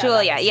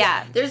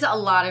 yeah. There's a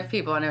lot of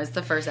people, and it was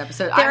the first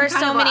episode. There are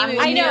so many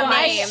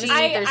names.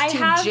 There's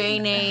two J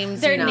names.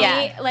 Their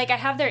name, like I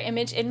have their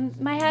image in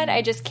my head.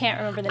 I just can't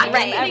remember the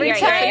name every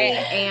time.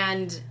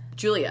 And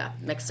Julia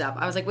mixed up.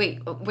 I was like,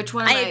 wait, which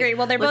one am I agree.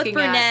 Well, they're both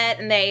brunette,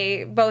 and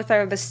they both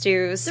are the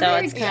Stews, so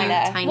it's kind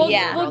of tiny.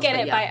 We'll get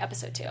it by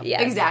episode 2.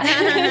 Yeah, exactly.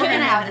 We're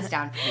gonna have this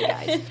down for you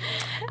guys.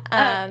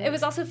 It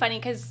was also funny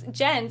because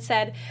Jen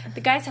said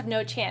the guys have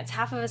no chance.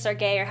 Half of us are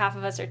gay, or half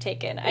of us are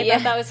taken. I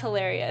thought that was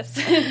hilarious.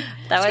 She's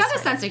got a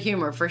sense of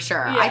humor for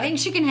sure. Yeah. I think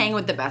she can hang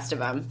with the best of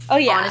them. Oh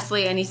yeah,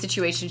 honestly, any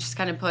situation she's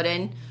kind of put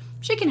in,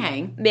 she can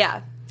hang.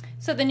 Yeah.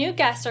 So the new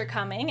guests are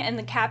coming, and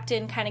the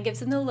captain kind of gives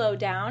them the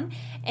lowdown.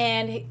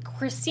 And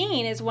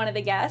Christine is one of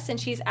the guests,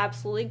 and she's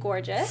absolutely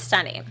gorgeous.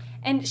 Stunning.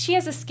 And she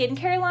has a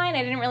skincare line.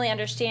 I didn't really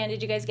understand.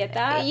 Did you guys get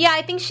that? Yeah,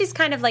 I think she's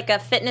kind of like a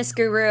fitness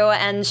guru,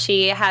 and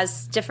she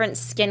has different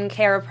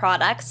skincare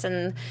products.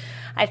 And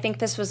I think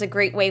this was a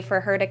great way for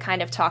her to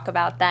kind of talk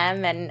about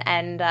them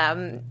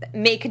and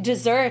make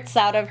desserts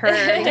out of her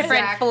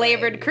different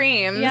flavored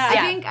creams.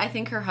 Yeah. I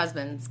think her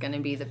husband's going to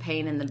be the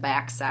pain in the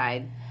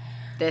backside.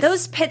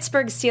 Those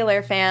Pittsburgh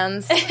Steeler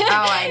fans. Oh,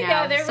 I know.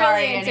 Yeah, they're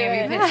Sorry, really into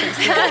I know you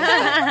Pittsburgh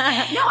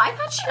Steelers. No, I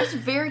thought she was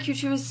very cute.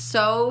 She was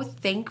so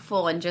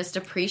thankful and just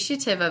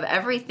appreciative of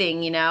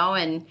everything,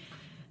 and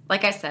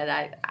like I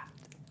said,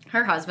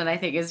 her husband, I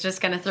think, is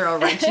just going to throw a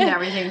wrench in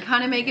everything,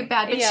 kind of make it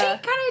bad. But she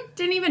kind of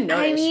didn't even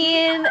notice. I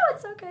mean,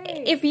 it's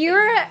okay. If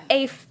you're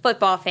a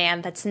football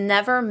fan that's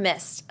never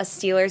missed a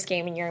Steelers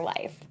game in your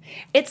life,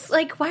 it's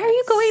like, why are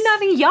you going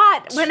on a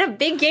yacht when a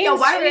big game is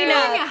why are you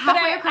going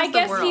halfway across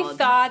the world? I guess he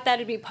thought that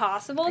it'd be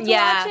possible to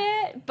watch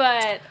it,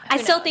 but I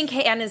still think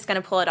Hannah's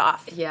going to pull it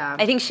off. Yeah.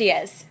 I think she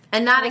is.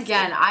 And that,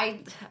 again, I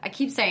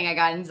keep saying I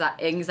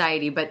got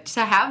anxiety, but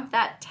to have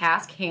that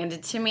task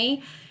handed to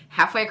me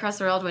halfway across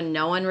the world when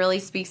no one really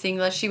speaks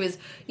English. She was,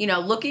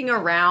 looking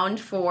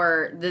around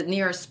for the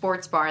nearest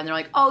sports bar, and they're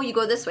like, oh, you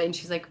go this way. And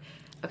she's like,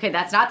 okay,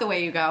 that's not the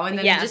way you go. And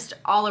then just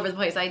all over the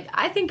place.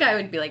 I think I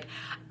would be like,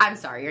 I'm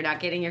sorry, you're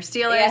not getting your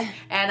Steelers,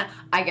 and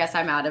I guess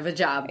I'm out of a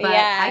job. But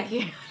I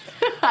can't.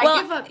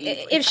 I give up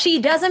easily. If she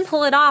doesn't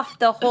pull it off,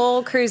 the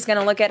whole crew's going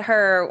to look at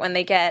her when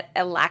they get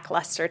a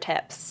lackluster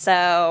tip.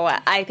 So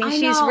I think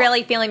she's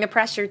really feeling the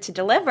pressure to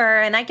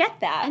deliver, and I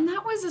get that. And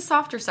that was the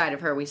softer side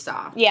of her we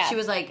saw. Yeah. She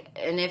was like,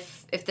 and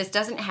if this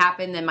doesn't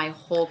happen, then my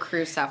whole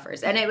crew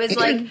suffers. And it was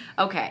like,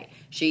 okay,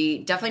 she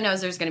definitely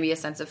knows there's going to be a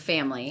sense of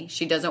family.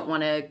 She doesn't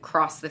want to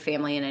cross the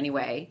family in any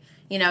way.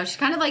 She's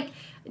kind of like,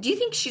 do you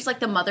think she's like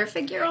the mother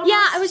figure almost?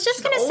 Yeah, I was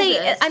just going to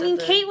say, I mean,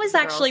 Kate was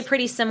actually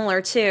pretty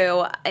similar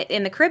too.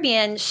 In the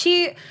Caribbean,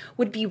 she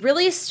would be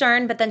really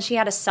stern, but then she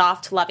had a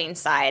soft, loving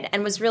side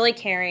and was really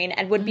caring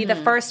and would be the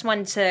first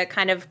one to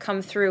kind of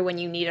come through when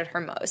you needed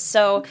her most.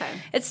 So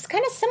it's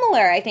kind of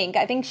similar, I think.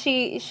 I think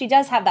she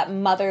does have that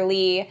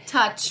motherly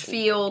touch,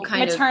 feel,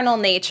 kind maternal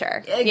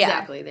nature.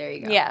 Exactly. There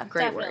you go. Yeah,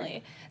 great definitely.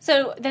 word.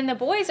 So then the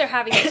boys are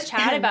having this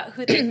chat about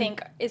who they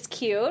think is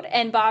cute,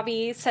 and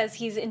Bobby says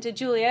he's into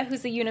Julia,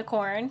 who's a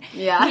unicorn.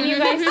 Yeah.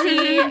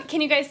 Can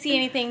you guys see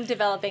anything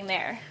developing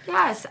there?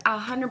 Yes,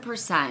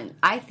 100%.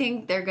 I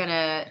think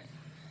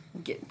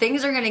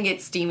things are gonna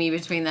get steamy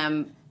between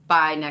them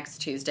by next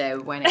Tuesday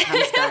when it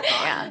comes back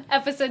on.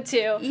 Episode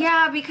 2.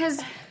 Yeah, because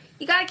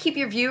you got to keep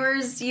your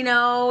viewers,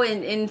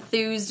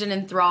 enthused and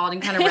enthralled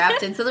and kind of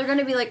wrapped in. So they're going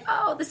to be like,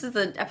 oh, this is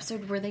the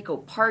episode where they go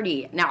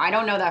party. Now, I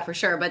don't know that for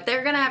sure, but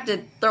they're going to have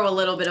to throw a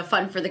little bit of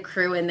fun for the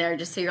crew in there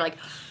just so you're like,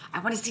 I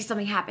want to see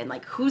something happen.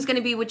 Like, who's going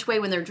to be which way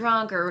when they're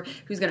drunk, or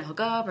who's going to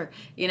hook up, or,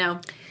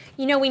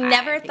 we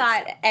never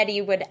thought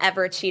Eddie would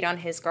ever cheat on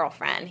his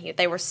girlfriend.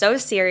 They were so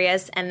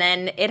serious, and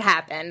then it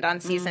happened on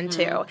season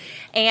 2.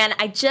 And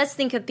I just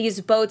think that these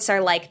boats are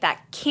like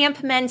that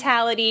camp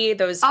mentality,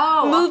 those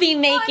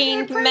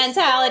movie-making 100%,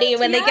 mentality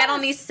when they get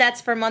on these sets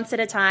for months at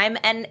a time,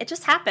 and it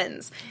just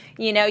happens.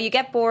 You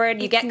get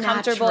bored, you get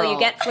comfortable, natural. you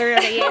get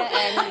flirty,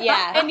 and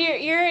yeah. And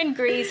you're in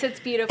Greece, it's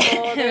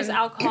beautiful, there's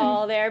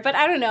alcohol there, but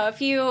I don't know,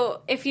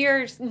 if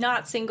you're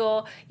not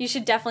single, you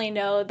should definitely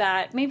know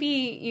that maybe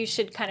you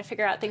should kind of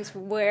figure out things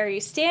where you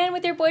stand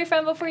with your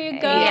boyfriend before you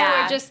go,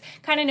 or just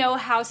kind of know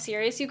how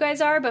serious you guys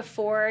are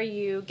before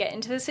you get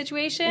into the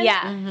situation.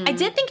 Yeah. I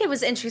did think it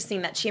was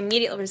interesting that she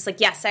immediately was like,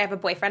 yes, I have a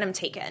boyfriend, I'm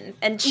taken.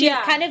 And she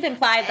kind of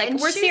implied, like, and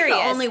we're she's serious.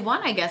 the only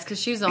one, I guess, because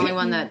she's the only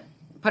one that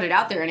put it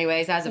out there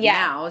anyways as of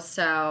now.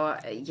 So,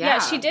 Yeah,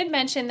 she did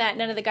mention that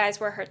none of the guys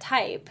were her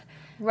type.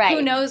 Right.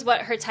 Who knows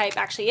what her type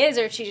actually is,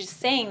 or if she's just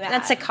saying that.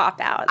 That's a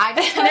cop-out.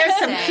 There's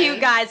some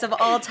cute guys of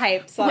all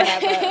types on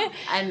that boat.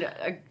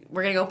 And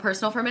we're going to go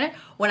personal for a minute.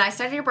 When I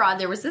studied abroad,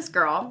 there was this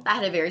girl that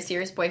had a very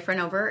serious boyfriend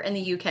over in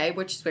the UK,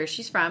 which is where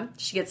she's from.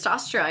 She gets to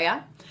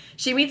Australia.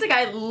 She meets a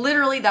guy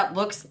literally that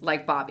looks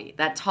like Bobby.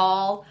 That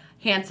tall,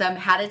 handsome,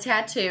 had a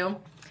tattoo.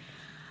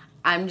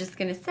 I'm just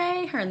going to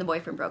say her and the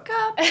boyfriend broke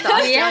up. The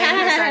Australian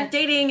girl started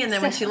dating, and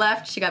then when she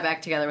left, she got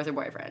back together with her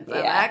boyfriend. So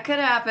that could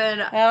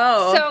happen.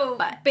 Oh. So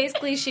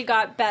basically she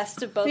got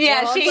best of both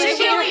worlds. she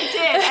really did.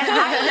 And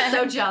I was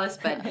so jealous,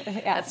 but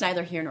that's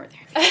neither here nor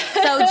there.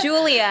 So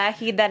Julia,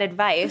 heed that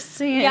advice.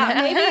 Maybe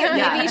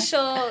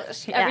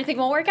everything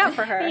will work out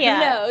for her.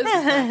 Yeah. Who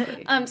knows?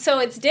 Exactly. So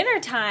it's dinner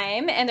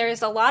time, and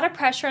there's a lot of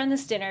pressure on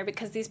this dinner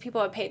because these people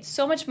have paid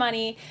so much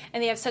money,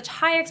 and they have such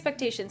high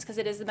expectations because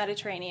it is the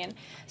Mediterranean.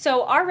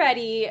 So already...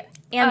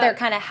 And they're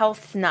kind of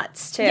health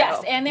nuts, too.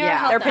 Yes, and they're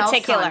health They're nuts.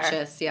 particular.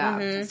 Health-conscious,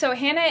 yeah. So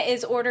Hannah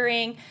is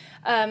ordering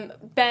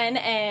Ben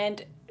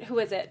and... Who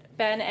is it?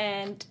 Ben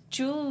and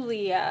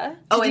Julia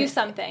to do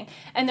something.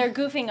 And they're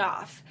goofing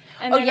off.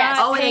 And they're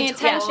not paying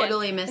attention.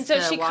 Totally missed and so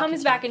the she comes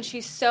walkie-talkie. back and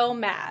she's so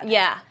mad.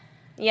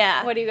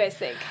 Yeah. What do you guys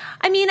think?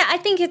 I mean, I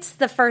think it's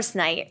the first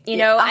night.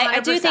 I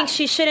do 100%. think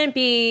she shouldn't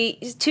be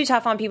too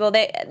tough on people.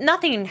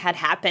 Nothing had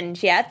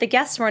happened yet. The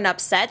guests weren't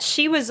upset.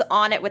 She was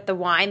on it with the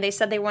wine. They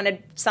said they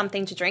wanted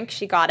something to drink.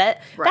 She got it.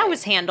 Right. That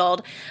was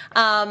handled.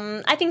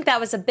 I think that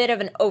was a bit of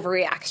an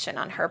overreaction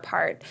on her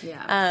part.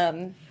 Yeah.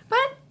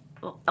 But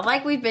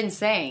like we've been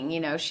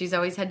saying, she's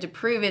always had to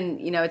prove,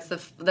 and it's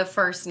the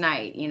first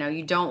night.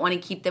 You don't want to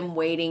keep them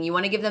waiting. You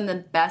want to give them the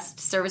best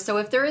service. So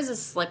if there is a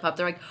slip up,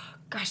 they're like,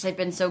 gosh, they've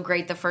been so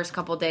great the first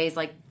couple days,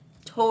 like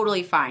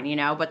totally fine,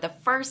 But the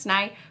first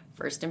night,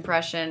 first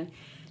impression,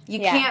 you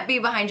can't be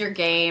behind your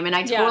game. And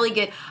I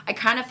totally I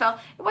kind of felt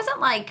it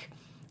wasn't like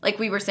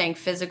we were saying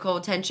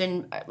physical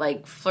tension,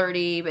 like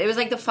flirty. It was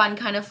like the fun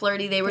kind of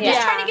flirty. They were just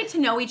trying to get to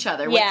know each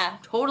other, which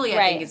totally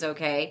I think is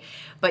okay.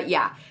 But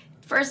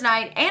first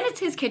night, and it's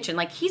his kitchen.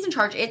 Like, he's in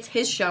charge. It's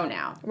his show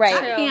now. Right.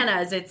 It's not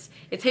Hannah's.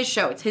 It's his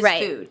show. It's his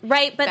food.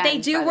 Right, but they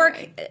Ben's, do by the work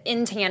way.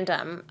 in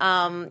tandem,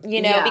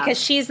 because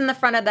she's in the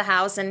front of the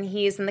house and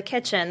he's in the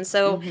kitchen.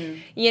 So,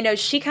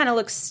 she kind of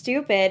looks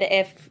stupid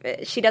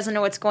if she doesn't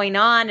know what's going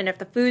on, and if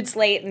the food's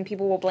late, and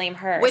people will blame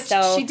her. Which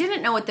so she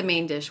didn't know what the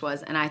main dish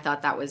was, and I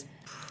thought that was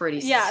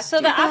pretty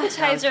so the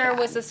appetizer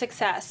was a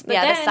success. But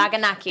the then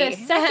saganaki. The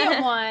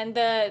second one,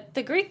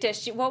 the Greek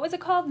dish, what was it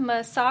called?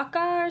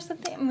 Moussaka or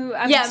something?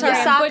 I'm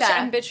moussaka.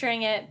 I'm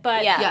butchering it,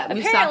 but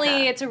apparently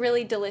moussaka. it's a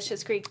really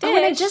delicious Greek dish. Oh,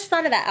 and I just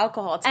thought of that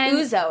alcohol. It's And-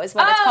 ouzo is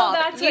what it's called.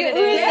 that's what it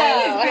is.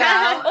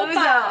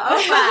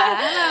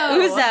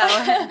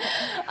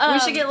 Ouzo. We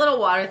should get little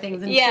water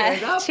things and cheers.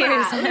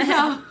 Cheers.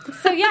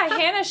 So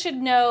Hannah should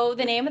know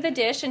the name of the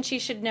dish, and she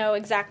should know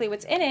exactly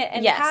what's in it,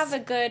 and have a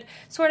good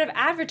sort of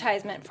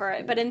advertisement for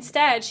it. But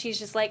instead, she's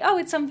just like, oh,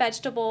 it's some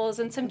vegetables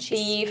and some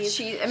cheese.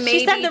 She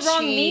said the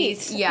wrong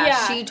cheese. meat.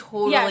 Yeah, she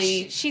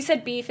totally. Yeah, she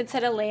said beef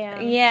instead of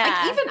lamb.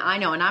 Yeah. Like, even I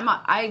know, and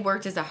I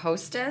worked as a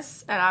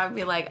hostess, and I would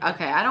be like,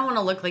 okay, I don't want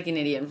to look like an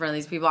idiot in front of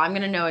these people. I'm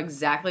going to know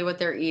exactly what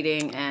they're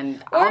eating,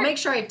 and I'll make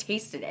sure I've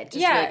tasted it. Just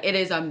be like, it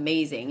is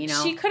amazing,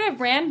 She could have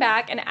ran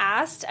back and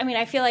asked. I mean,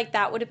 I feel like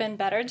that would have been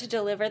better to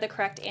deliver the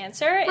correct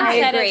answer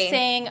instead of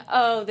saying,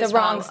 oh, this The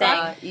wrong wrong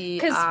thing.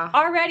 Because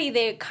already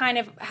they kind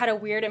of had a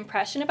weird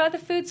impression about the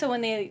food, so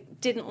when they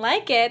didn't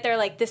like it, they're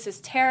like, this is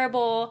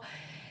terrible.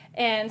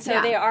 And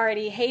so they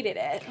already hated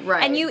it.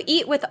 Right. And you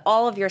eat with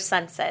all of your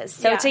senses.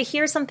 So to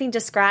hear something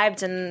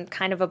described in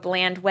kind of a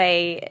bland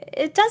way,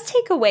 it does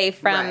take away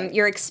from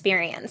your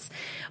experience.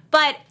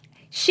 But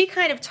she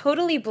kind of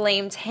totally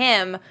blamed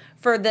him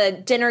for the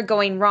dinner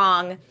going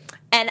wrong.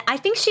 And I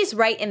think she's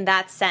right in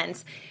that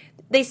sense.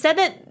 They said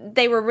that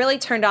they were really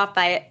turned off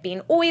by it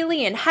being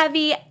oily and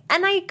heavy,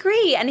 and I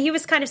agree. And he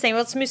was kind of saying,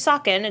 well, it's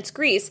moussaka and it's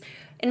grease.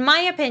 In my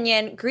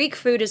opinion, Greek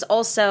food is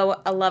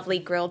also a lovely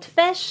grilled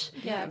fish,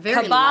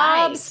 very kebabs,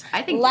 light.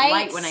 I think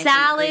light when I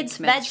salads,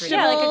 think Greek's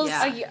vegetables.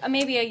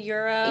 Maybe a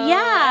gyro.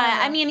 Yeah,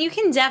 I mean, you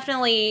can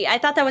definitely. I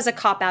thought that was a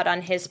cop out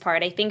on his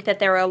part. I think that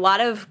there were a lot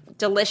of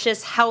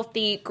delicious,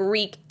 healthy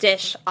Greek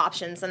dish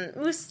options, and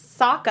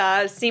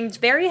moussaka seemed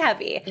very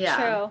heavy. Yeah,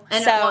 true.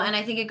 And and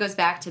I think it goes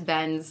back to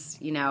Ben's,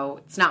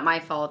 it's not my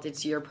fault,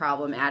 it's your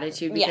problem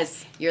attitude,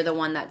 because you're the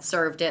one that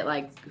served it.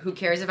 Like, who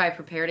cares if I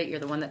prepared it? You're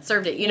the one that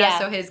served it. You know,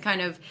 so his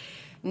kind of,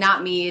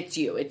 not me, it's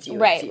you.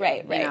 Right.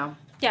 You know?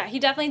 Yeah, he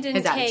definitely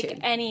didn't take attitude.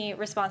 any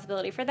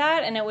responsibility for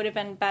that, and it would have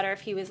been better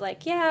if he was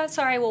like, yeah,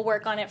 sorry, we'll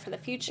work on it for the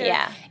future,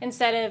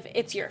 instead of,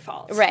 it's your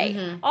fault. Right.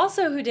 Mm-hmm.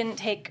 Also, who didn't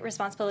take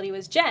responsibility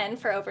was Jen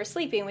for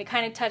oversleeping. We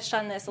kind of touched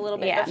on this a little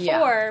bit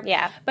before,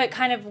 but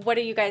kind of what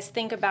do you guys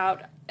think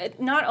about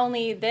not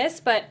only this,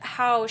 but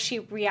how she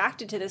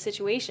reacted to the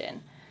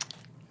situation?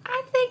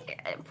 I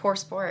think, poor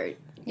sport.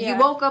 Yeah. You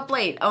woke up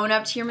late. Own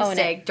up to your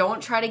mistake.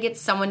 Don't try to get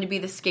someone to be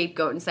the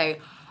scapegoat and say,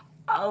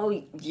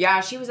 oh, yeah,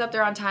 she was up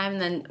there on time,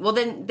 and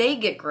then they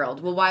get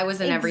grilled. Well, why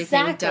wasn't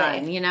everything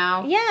done, you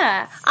know?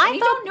 Yeah. I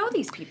don't know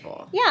these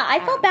people. Yeah, I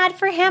felt bad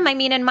for him. I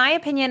mean, in my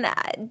opinion,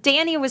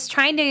 Danny was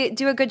trying to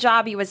do a good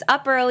job. He was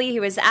up early. He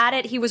was at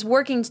it. He was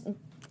working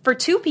for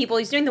two people.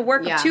 He's doing the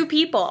work of two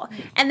people.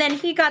 And then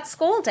he got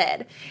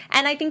scolded.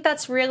 And I think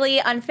that's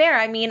really unfair.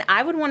 I mean,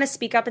 I would want to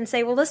speak up and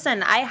say, well,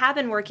 listen, I have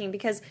been working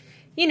because,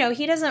 he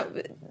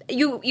doesn't...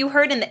 You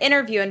heard in the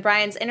interview, in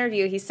Brian's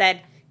interview, he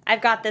said,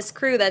 I've got this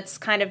crew that's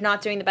kind of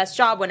not doing the best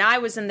job. When I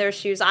was in their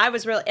shoes, I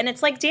was really... And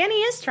it's like, Danny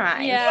is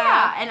trying.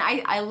 Yeah, and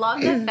I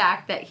love the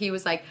fact that he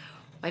was like,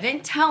 I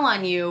didn't tell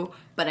on you,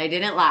 but I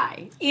didn't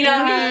lie. You know?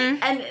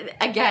 And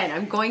again,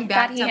 I'm going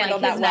back to like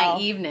his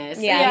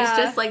naiveness. Yeah.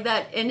 He's just like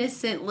that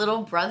innocent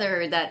little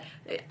brother that...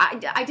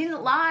 I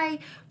didn't lie,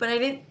 but I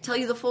didn't tell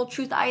you the full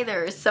truth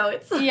either. So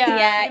it's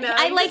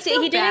I liked it.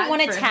 He didn't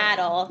want to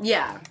tattle.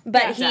 Yeah,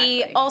 but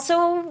he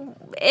also,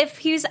 if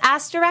he's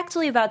asked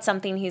directly about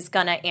something, he's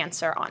gonna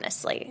answer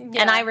honestly,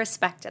 and I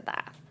respected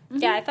that.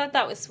 Yeah, I thought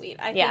that was sweet.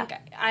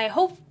 I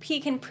hope he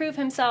can prove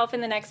himself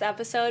in the next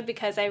episode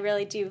because I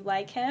really do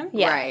like him.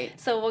 Yeah. Right.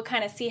 So we'll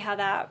kind of see how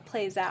that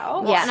plays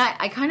out. Well, and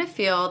I kind of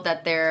feel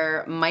that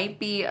there might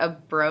be a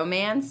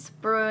bromance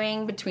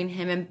brewing between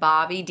him and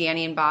Bobby,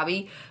 Danny and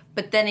Bobby.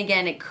 But then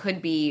again, it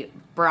could be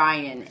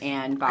Brian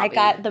and Bobby. I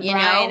got the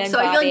Brian and so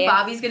Bobby. I feel like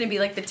Bobby's going to be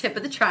like the tip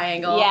of the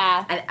triangle.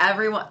 Yeah. And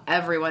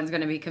everyone's going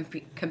to be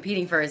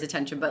competing for his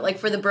attention. But like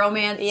for the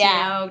bromance,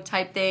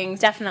 type things.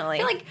 Definitely. I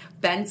feel like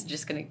Ben's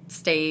just going to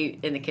stay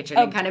in the kitchen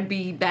and kind of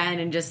be Ben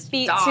and just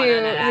beat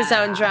to his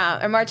own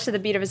drum, or march to the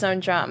beat of his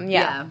own drum.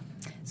 Yeah.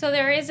 So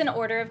there is an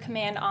order of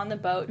command on the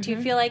boat. Do you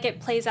feel like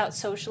it plays out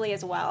socially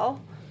as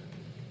well?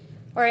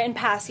 Or in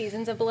past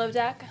seasons of Below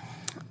Deck?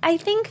 I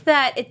think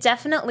that it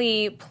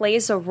definitely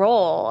plays a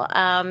role.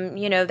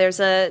 There's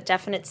a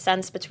definite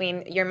sense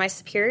between you're my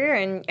superior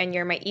and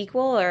you're my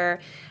equal or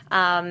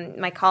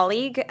my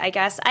colleague, I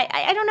guess.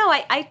 I don't know.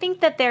 I think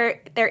that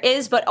there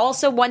is, but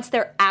also once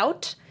they're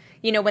out,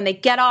 when they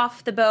get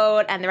off the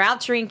boat and they're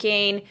out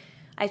drinking,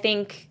 I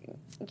think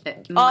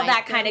all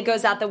that kind of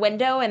goes out the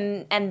window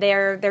and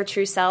their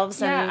true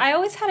selves. Yeah, and I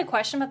always had a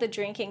question about the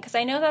drinking because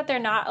I know that they're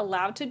not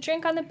allowed to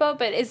drink on the boat,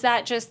 but is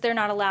that just they're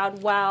not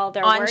allowed while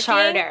they're on working?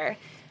 Charter?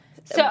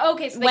 So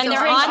when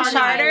they're on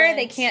charter,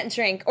 they can't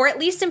drink, or at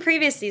least in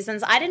previous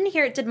seasons. I didn't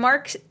hear it. Did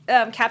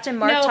Captain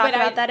Mark talk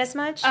about that as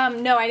much?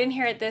 No, I didn't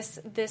hear it this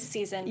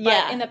season.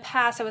 But in the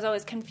past, I was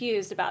always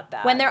confused about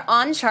that. When they're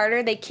on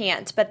charter, they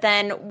can't. But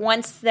then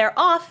once they're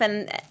off,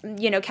 and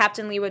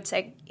Captain Lee would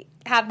say,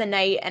 "Have the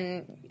night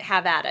and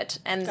have at it,"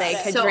 and they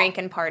could drink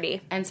and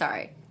party. And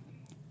sorry,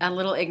 I'm a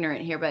little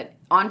ignorant here, but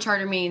on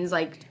charter means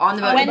like on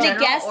the boat when in general,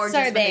 the guests or just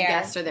are when there. the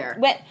guests are there.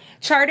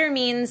 Charter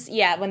means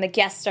when the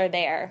guests are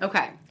there.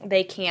 Okay,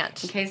 they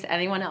can't. In case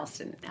anyone else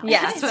didn't know.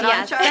 Yes, that's what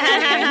on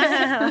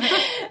charter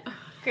means.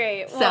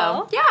 Great.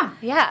 So,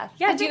 yeah.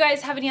 Do you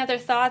guys have any other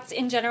thoughts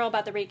in general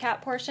about the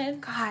recap portion?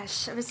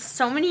 Gosh, there was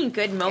so many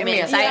good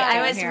moments. I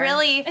I was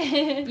really,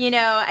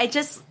 I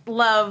just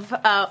love.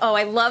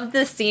 I love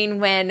the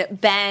scene when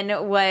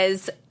Ben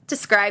was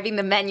describing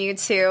the menu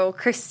to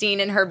Christine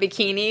in her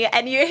bikini,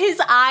 and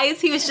his eyes,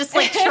 he was just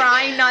like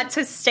trying not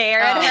to stare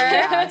at her.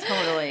 Yeah,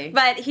 totally.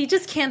 But he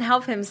just can't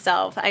help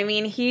himself. I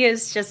mean, he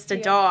is just a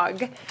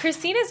dog.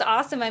 Christine is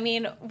awesome. I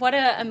mean, what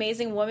an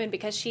amazing woman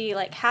because she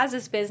has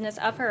this business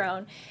of her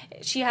own.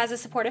 She has a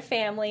supportive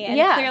family, and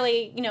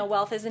clearly,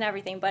 wealth isn't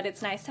everything, but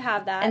it's nice to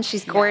have that. And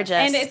she's gorgeous.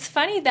 And it's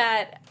funny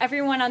that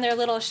everyone on their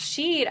little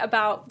sheet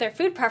about their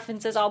food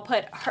preferences all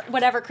put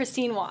whatever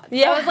Christine wants.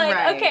 Yeah, I was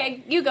like,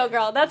 okay, you go,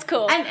 girl. That's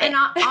cool. And And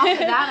off of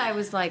that, I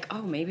was like,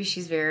 oh, maybe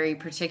she's very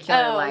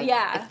particular. Oh, like,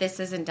 yeah. if this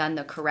isn't done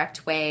the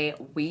correct way,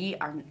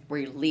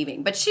 we're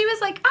leaving. But she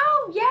was like,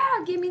 oh,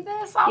 yeah, give me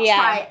this. I'll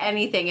try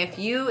anything. If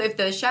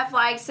the chef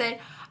likes it,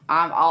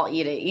 I'll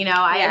eat it. You know,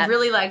 I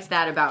really liked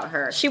that about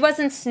her. She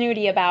wasn't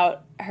snooty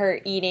about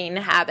her eating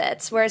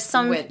habits, whereas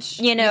some, Which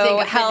you know,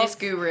 think a health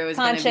guru is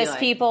gonna be conscious like,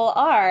 people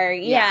are.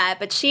 Yeah,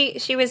 but she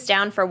was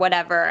down for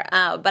whatever.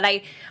 But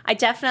I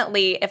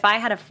definitely, if I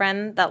had a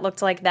friend that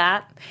looked like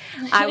that,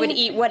 I would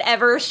eat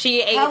whatever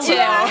she ate too.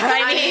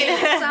 I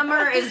mean,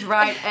 summer is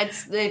right.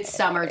 It's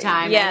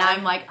summertime, and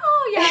I'm like,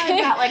 oh yeah,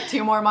 I've got like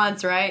 2 more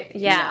months, right?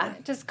 Yeah. You know.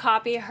 Just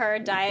copy her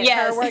diet,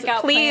 Yes, her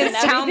workout please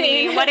plan, tell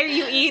me, everything. what are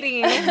you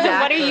eating?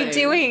 What are you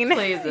doing?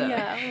 Please.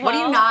 Yeah, What are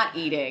you well- not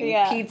eating?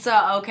 Yeah.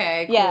 Pizza,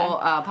 okay, cool.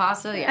 Yeah.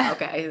 Pasta, yeah,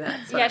 okay.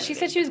 That's what Yeah, I'm she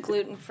eating. saat she was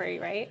gluten free,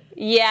 right?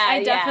 Yeah,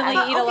 I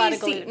definitely eat a lot of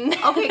see, gluten.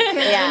 Okay, because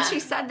Yeah. when she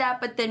said that,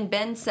 but then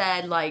Ben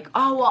said like,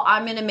 "Oh well,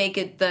 I'm gonna make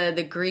it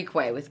the Greek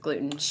way with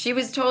gluten." She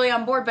was totally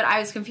on board, but I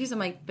was confused. I'm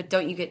like, "But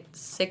don't you get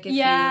sick if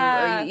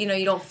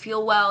you don't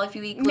feel well if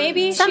you eat gluten?"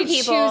 Maybe Some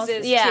she people,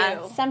 chooses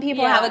to. some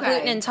people Yeah. have a Okay.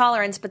 gluten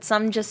intolerance, but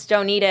some just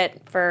don't eat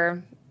it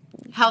for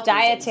health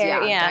dietary,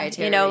 reasons,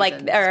 dietary you know,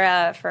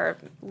 reasons. for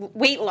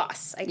weight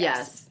loss, I guess.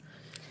 Yes.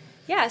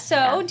 Yeah,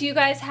 so do you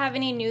guys have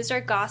any news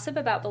or gossip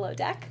about Below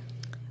Deck?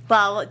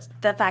 Well,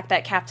 the fact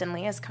that Captain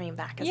Lee is coming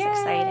back is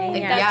exciting.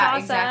 That's Yeah,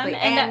 awesome. exactly.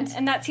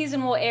 And that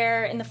season will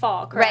air in the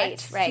fall,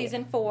 correct? Right.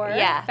 Season 4,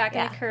 back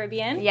in the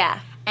Caribbean. Yeah.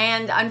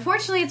 And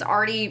unfortunately, it's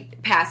already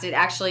passed. It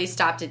actually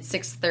stopped at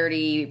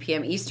 6:30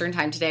 p.m. Eastern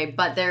time today.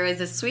 But there is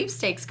a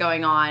sweepstakes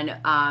going on,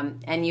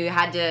 and you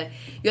had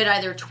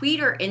either tweet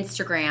or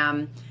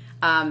Instagram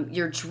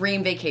your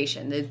dream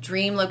vacation, the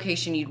dream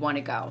location you'd want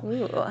to go.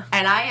 Ooh.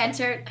 And I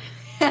entered.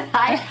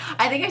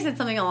 I think I said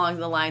something along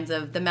the lines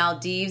of the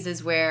Maldives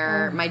is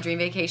where my dream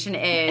vacation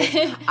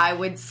is. I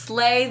would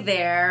slay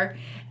there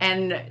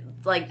and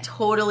like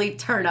totally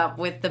turn up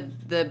with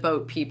the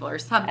boat people or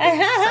something.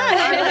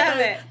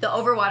 The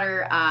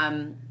overwater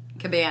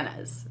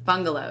cabanas,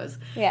 bungalows.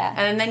 Yeah.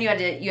 And then you had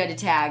to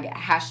tag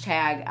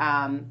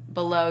hashtag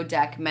Below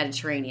Deck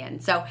Mediterranean.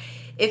 So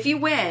if you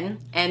win,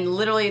 and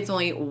literally it's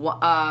only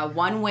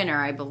one winner,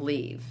 I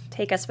believe.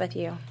 Take us with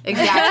you.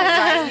 Exactly.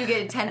 Right? You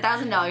get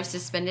 $10,000 to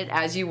spend it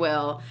as you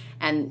will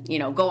and,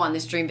 go on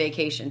this dream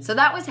vacation. So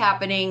that was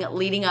happening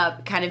leading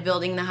up, kind of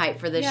building the hype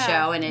for this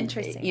show. And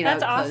Interesting.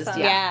 That's it closed.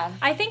 awesome. Yeah.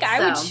 I think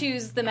I would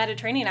choose the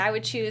Mediterranean. I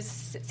would choose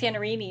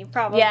Santorini,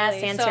 probably. Yeah, So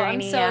I'm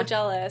Santorini, so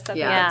jealous that they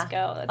Yeah. get to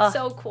go. That's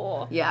so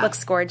cool. Yeah.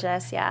 Looks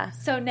gorgeous, yeah.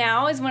 So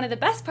now is one of the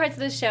best parts of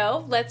the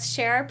show. Let's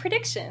share our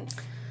predictions.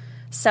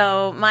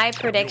 So my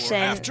prediction...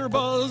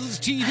 AfterBuzz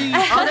TV.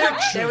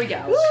 There we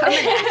go. Coming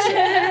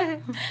at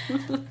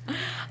you.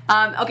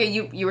 Okay,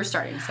 you were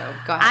starting, so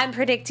go ahead. I'm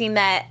predicting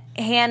that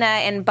Hannah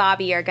and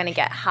Bobby are going to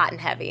get hot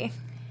and heavy.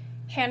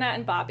 Hannah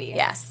and Bobby.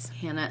 Yes.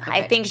 Hannah, okay.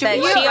 I think Should that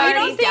we she write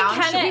already- these down?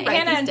 Should we Hannah, write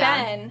Hannah these and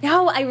down? Ben.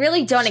 No, I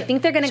really don't. I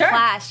think they're going to Sure.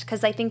 clash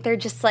because I think they're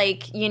just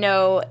like,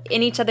 in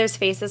each other's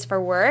faces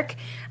for work.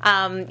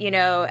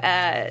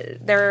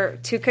 They're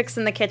two cooks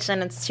in the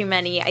kitchen. It's too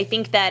many. I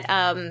think that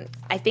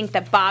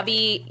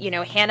Bobby,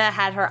 Hannah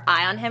had her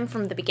eye on him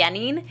from the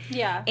beginning.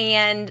 Yeah.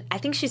 And I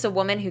think she's a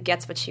woman who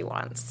gets what she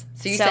wants.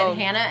 So you said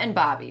Hannah and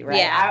Bobby, right?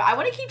 Yeah. I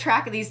want to keep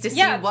track of these to see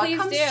Yeah, what please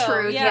comes do.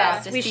 true Yeah.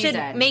 throughout the We season.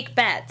 should make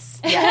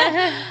bets.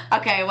 Yeah.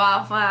 Okay,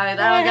 well, fine. I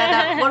don't get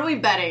that. What are we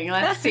betting?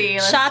 Let's see.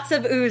 Shots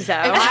of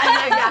Ouzo.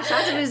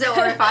 Shots of Ouzo,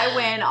 or if I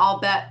win,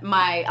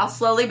 I'll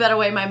slowly bet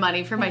away my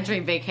money for my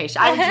dream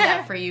vacation. I would do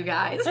that for you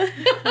guys.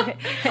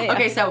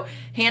 Okay, so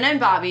Hannah and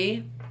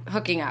Bobby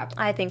hooking up.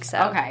 I think so.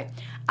 Okay.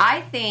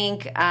 I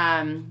think,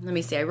 let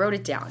me see, I wrote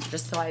it down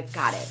just so I've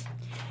got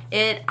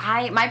it.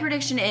 My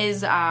prediction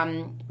is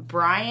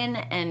Brian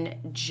and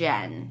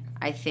Jen,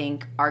 I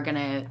think, are going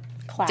to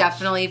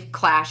definitely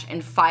clash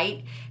and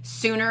fight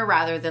sooner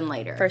rather than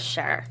later. For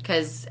sure.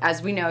 Because,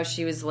 as we know,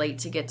 she was late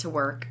to get to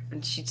work,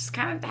 and she just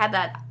kind of had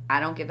that I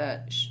don't give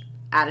a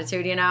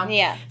attitude,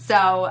 Yeah.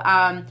 So,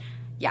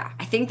 yeah,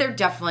 I think they're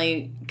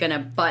definitely going to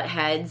butt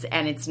heads,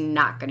 and it's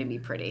not going to be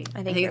pretty.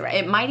 I think you're right.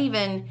 It might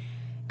even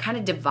kind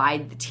of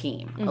divide the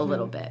team a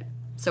little bit.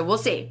 So we'll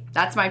see.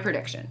 That's my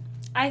prediction.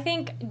 I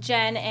think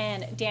Jen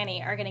and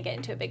Danny are going to get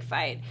into a big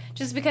fight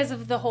just because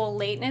of the whole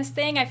lateness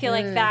thing. I feel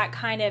like that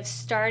kind of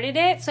started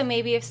it. So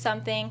maybe if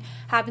something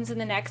happens in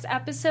the next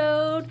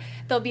episode,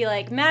 they'll be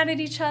like mad at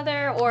each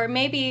other, or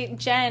maybe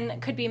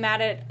Jen could be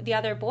mad at the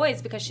other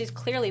boys because she's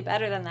clearly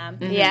better than them.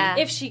 Yeah.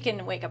 If she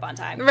can wake up on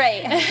time.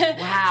 Right.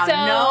 Wow. So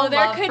no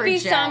there love could for be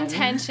Jen. some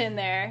tension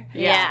there.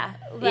 Yeah.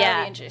 That'll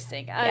be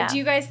interesting. Yeah. Do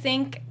you guys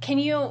think,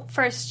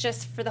 first,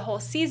 just for the whole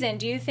season,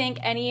 do you think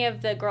any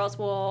of the girls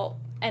will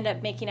end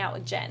up making out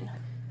with Jen?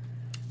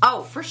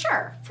 Oh, for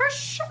sure.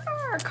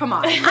 Come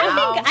on.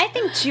 I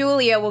think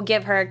Julia will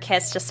give her a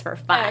kiss just for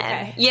fun.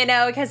 Okay. You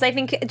know, because I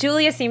think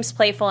Julia seems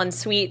playful and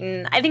sweet,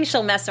 and I think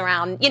she'll mess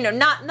around. You know,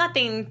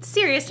 nothing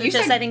serious. You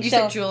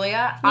said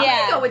Julia. I'm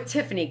gonna go with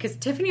Tiffany because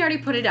Tiffany already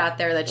put it out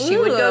there that she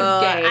would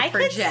go gay for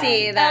Jen. I could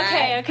see that.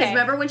 Okay. Because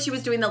remember when she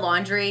was doing the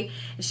laundry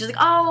and she's like,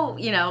 "Oh,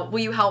 you know, will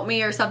you help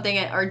me or something?"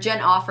 Or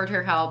Jen offered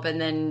her help, and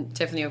then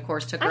Tiffany, of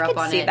course, took her up on it.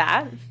 I could see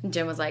that. And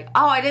Jen was like,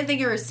 "Oh, I didn't think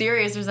you were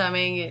serious or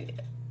something."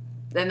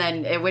 And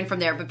then it went from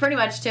there. But pretty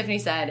much Tiffany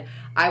said,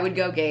 I would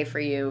go gay for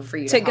you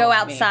to go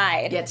help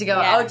outside. Me. Yeah, to go.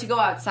 Yeah. Oh, to go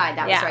outside.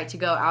 That was right. To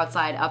go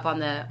outside up on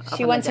the.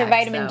 She wants her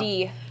vitamin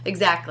D.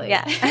 Exactly.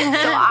 Yeah.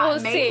 So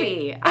we'll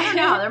maybe see. I don't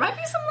know. There might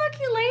be some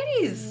lucky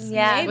ladies.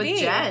 Yeah, with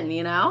Jen.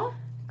 You know.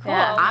 Cool.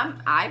 Yeah.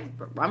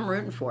 I'm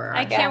rooting for her.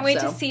 I can't wait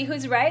to see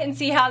who's right and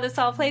see how this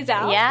all plays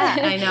out. Yeah,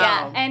 I know.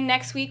 Yeah. And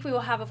next week we will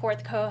have a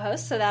fourth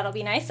co-host, so that'll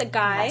be nice, a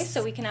guy,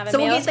 so we can have a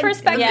we'll male's get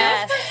perspective.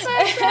 Yes,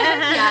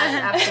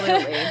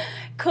 absolutely.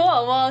 Cool.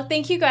 Well,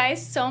 thank you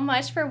guys so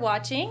much for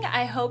watching.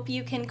 I hope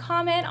you can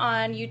comment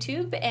on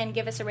YouTube and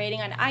give us a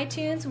rating on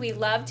iTunes. We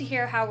love to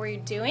hear how we're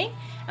doing,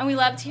 and we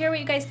love to hear what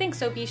you guys think,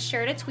 so be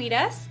sure to tweet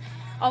us.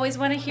 Always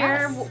want to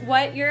hear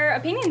what your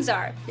opinions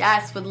are.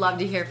 Yes, would love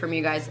to hear from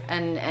you guys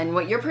and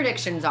what your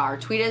predictions are.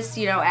 Tweet us,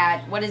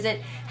 at, what is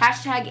it?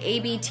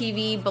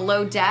 #ABTV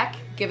Below Deck.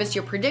 Give us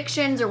your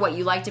predictions or what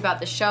you liked about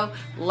the show.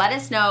 Let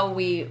us know.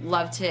 We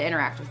love to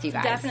interact with you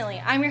guys.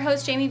 Definitely. I'm your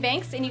host, Jamie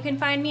Banks, and you can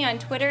find me on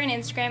Twitter and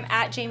Instagram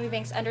at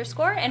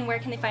JamieBanks_. And where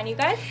can they find you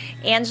guys?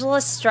 Angela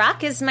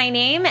Struck is my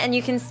name, and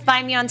you can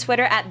find me on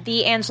Twitter at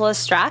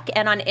 @TheAngelaStruck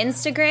and on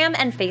Instagram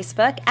and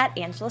Facebook at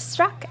Angela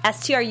Struck,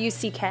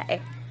 STRUCK.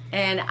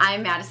 And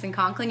I'm Madison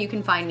Conklin. You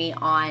can find me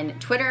on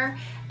Twitter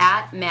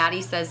at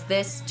Maddie Says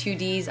This,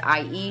 2Ds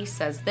IE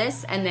Says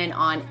This, and then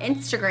on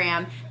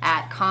Instagram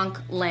at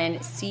Conklin,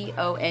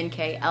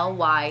 CONKLYNN.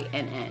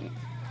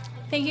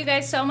 Thank you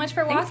guys so much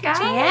for watching, guys.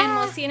 and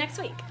we'll see you next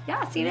week.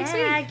 Yeah, see you next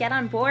week. Yeah, get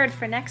on board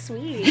for next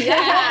week.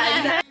 Yeah,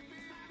 exactly.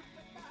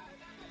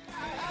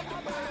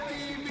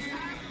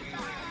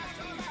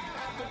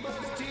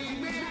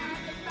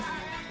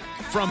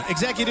 From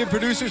executive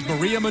producers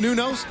Maria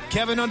Menounos,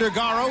 Kevin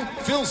Undergaro,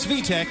 Phil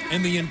Svitek,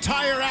 and the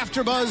entire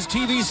AfterBuzz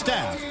TV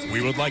staff, we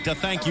would like to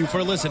thank you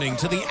for listening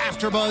to the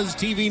AfterBuzz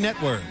TV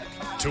network.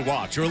 To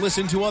watch or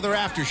listen to other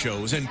after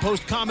shows and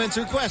post comments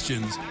or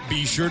questions,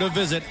 be sure to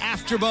visit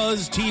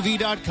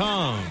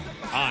AfterBuzzTV.com.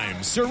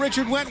 I'm Sir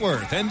Richard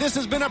Wentworth, and this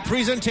has been a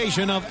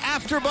presentation of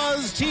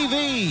AfterBuzz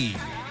TV.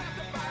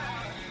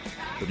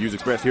 The views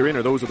expressed herein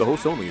are those of the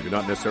hosts only and do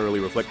not necessarily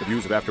reflect the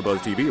views of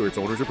AfterBuzz TV or its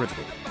owners or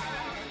principals.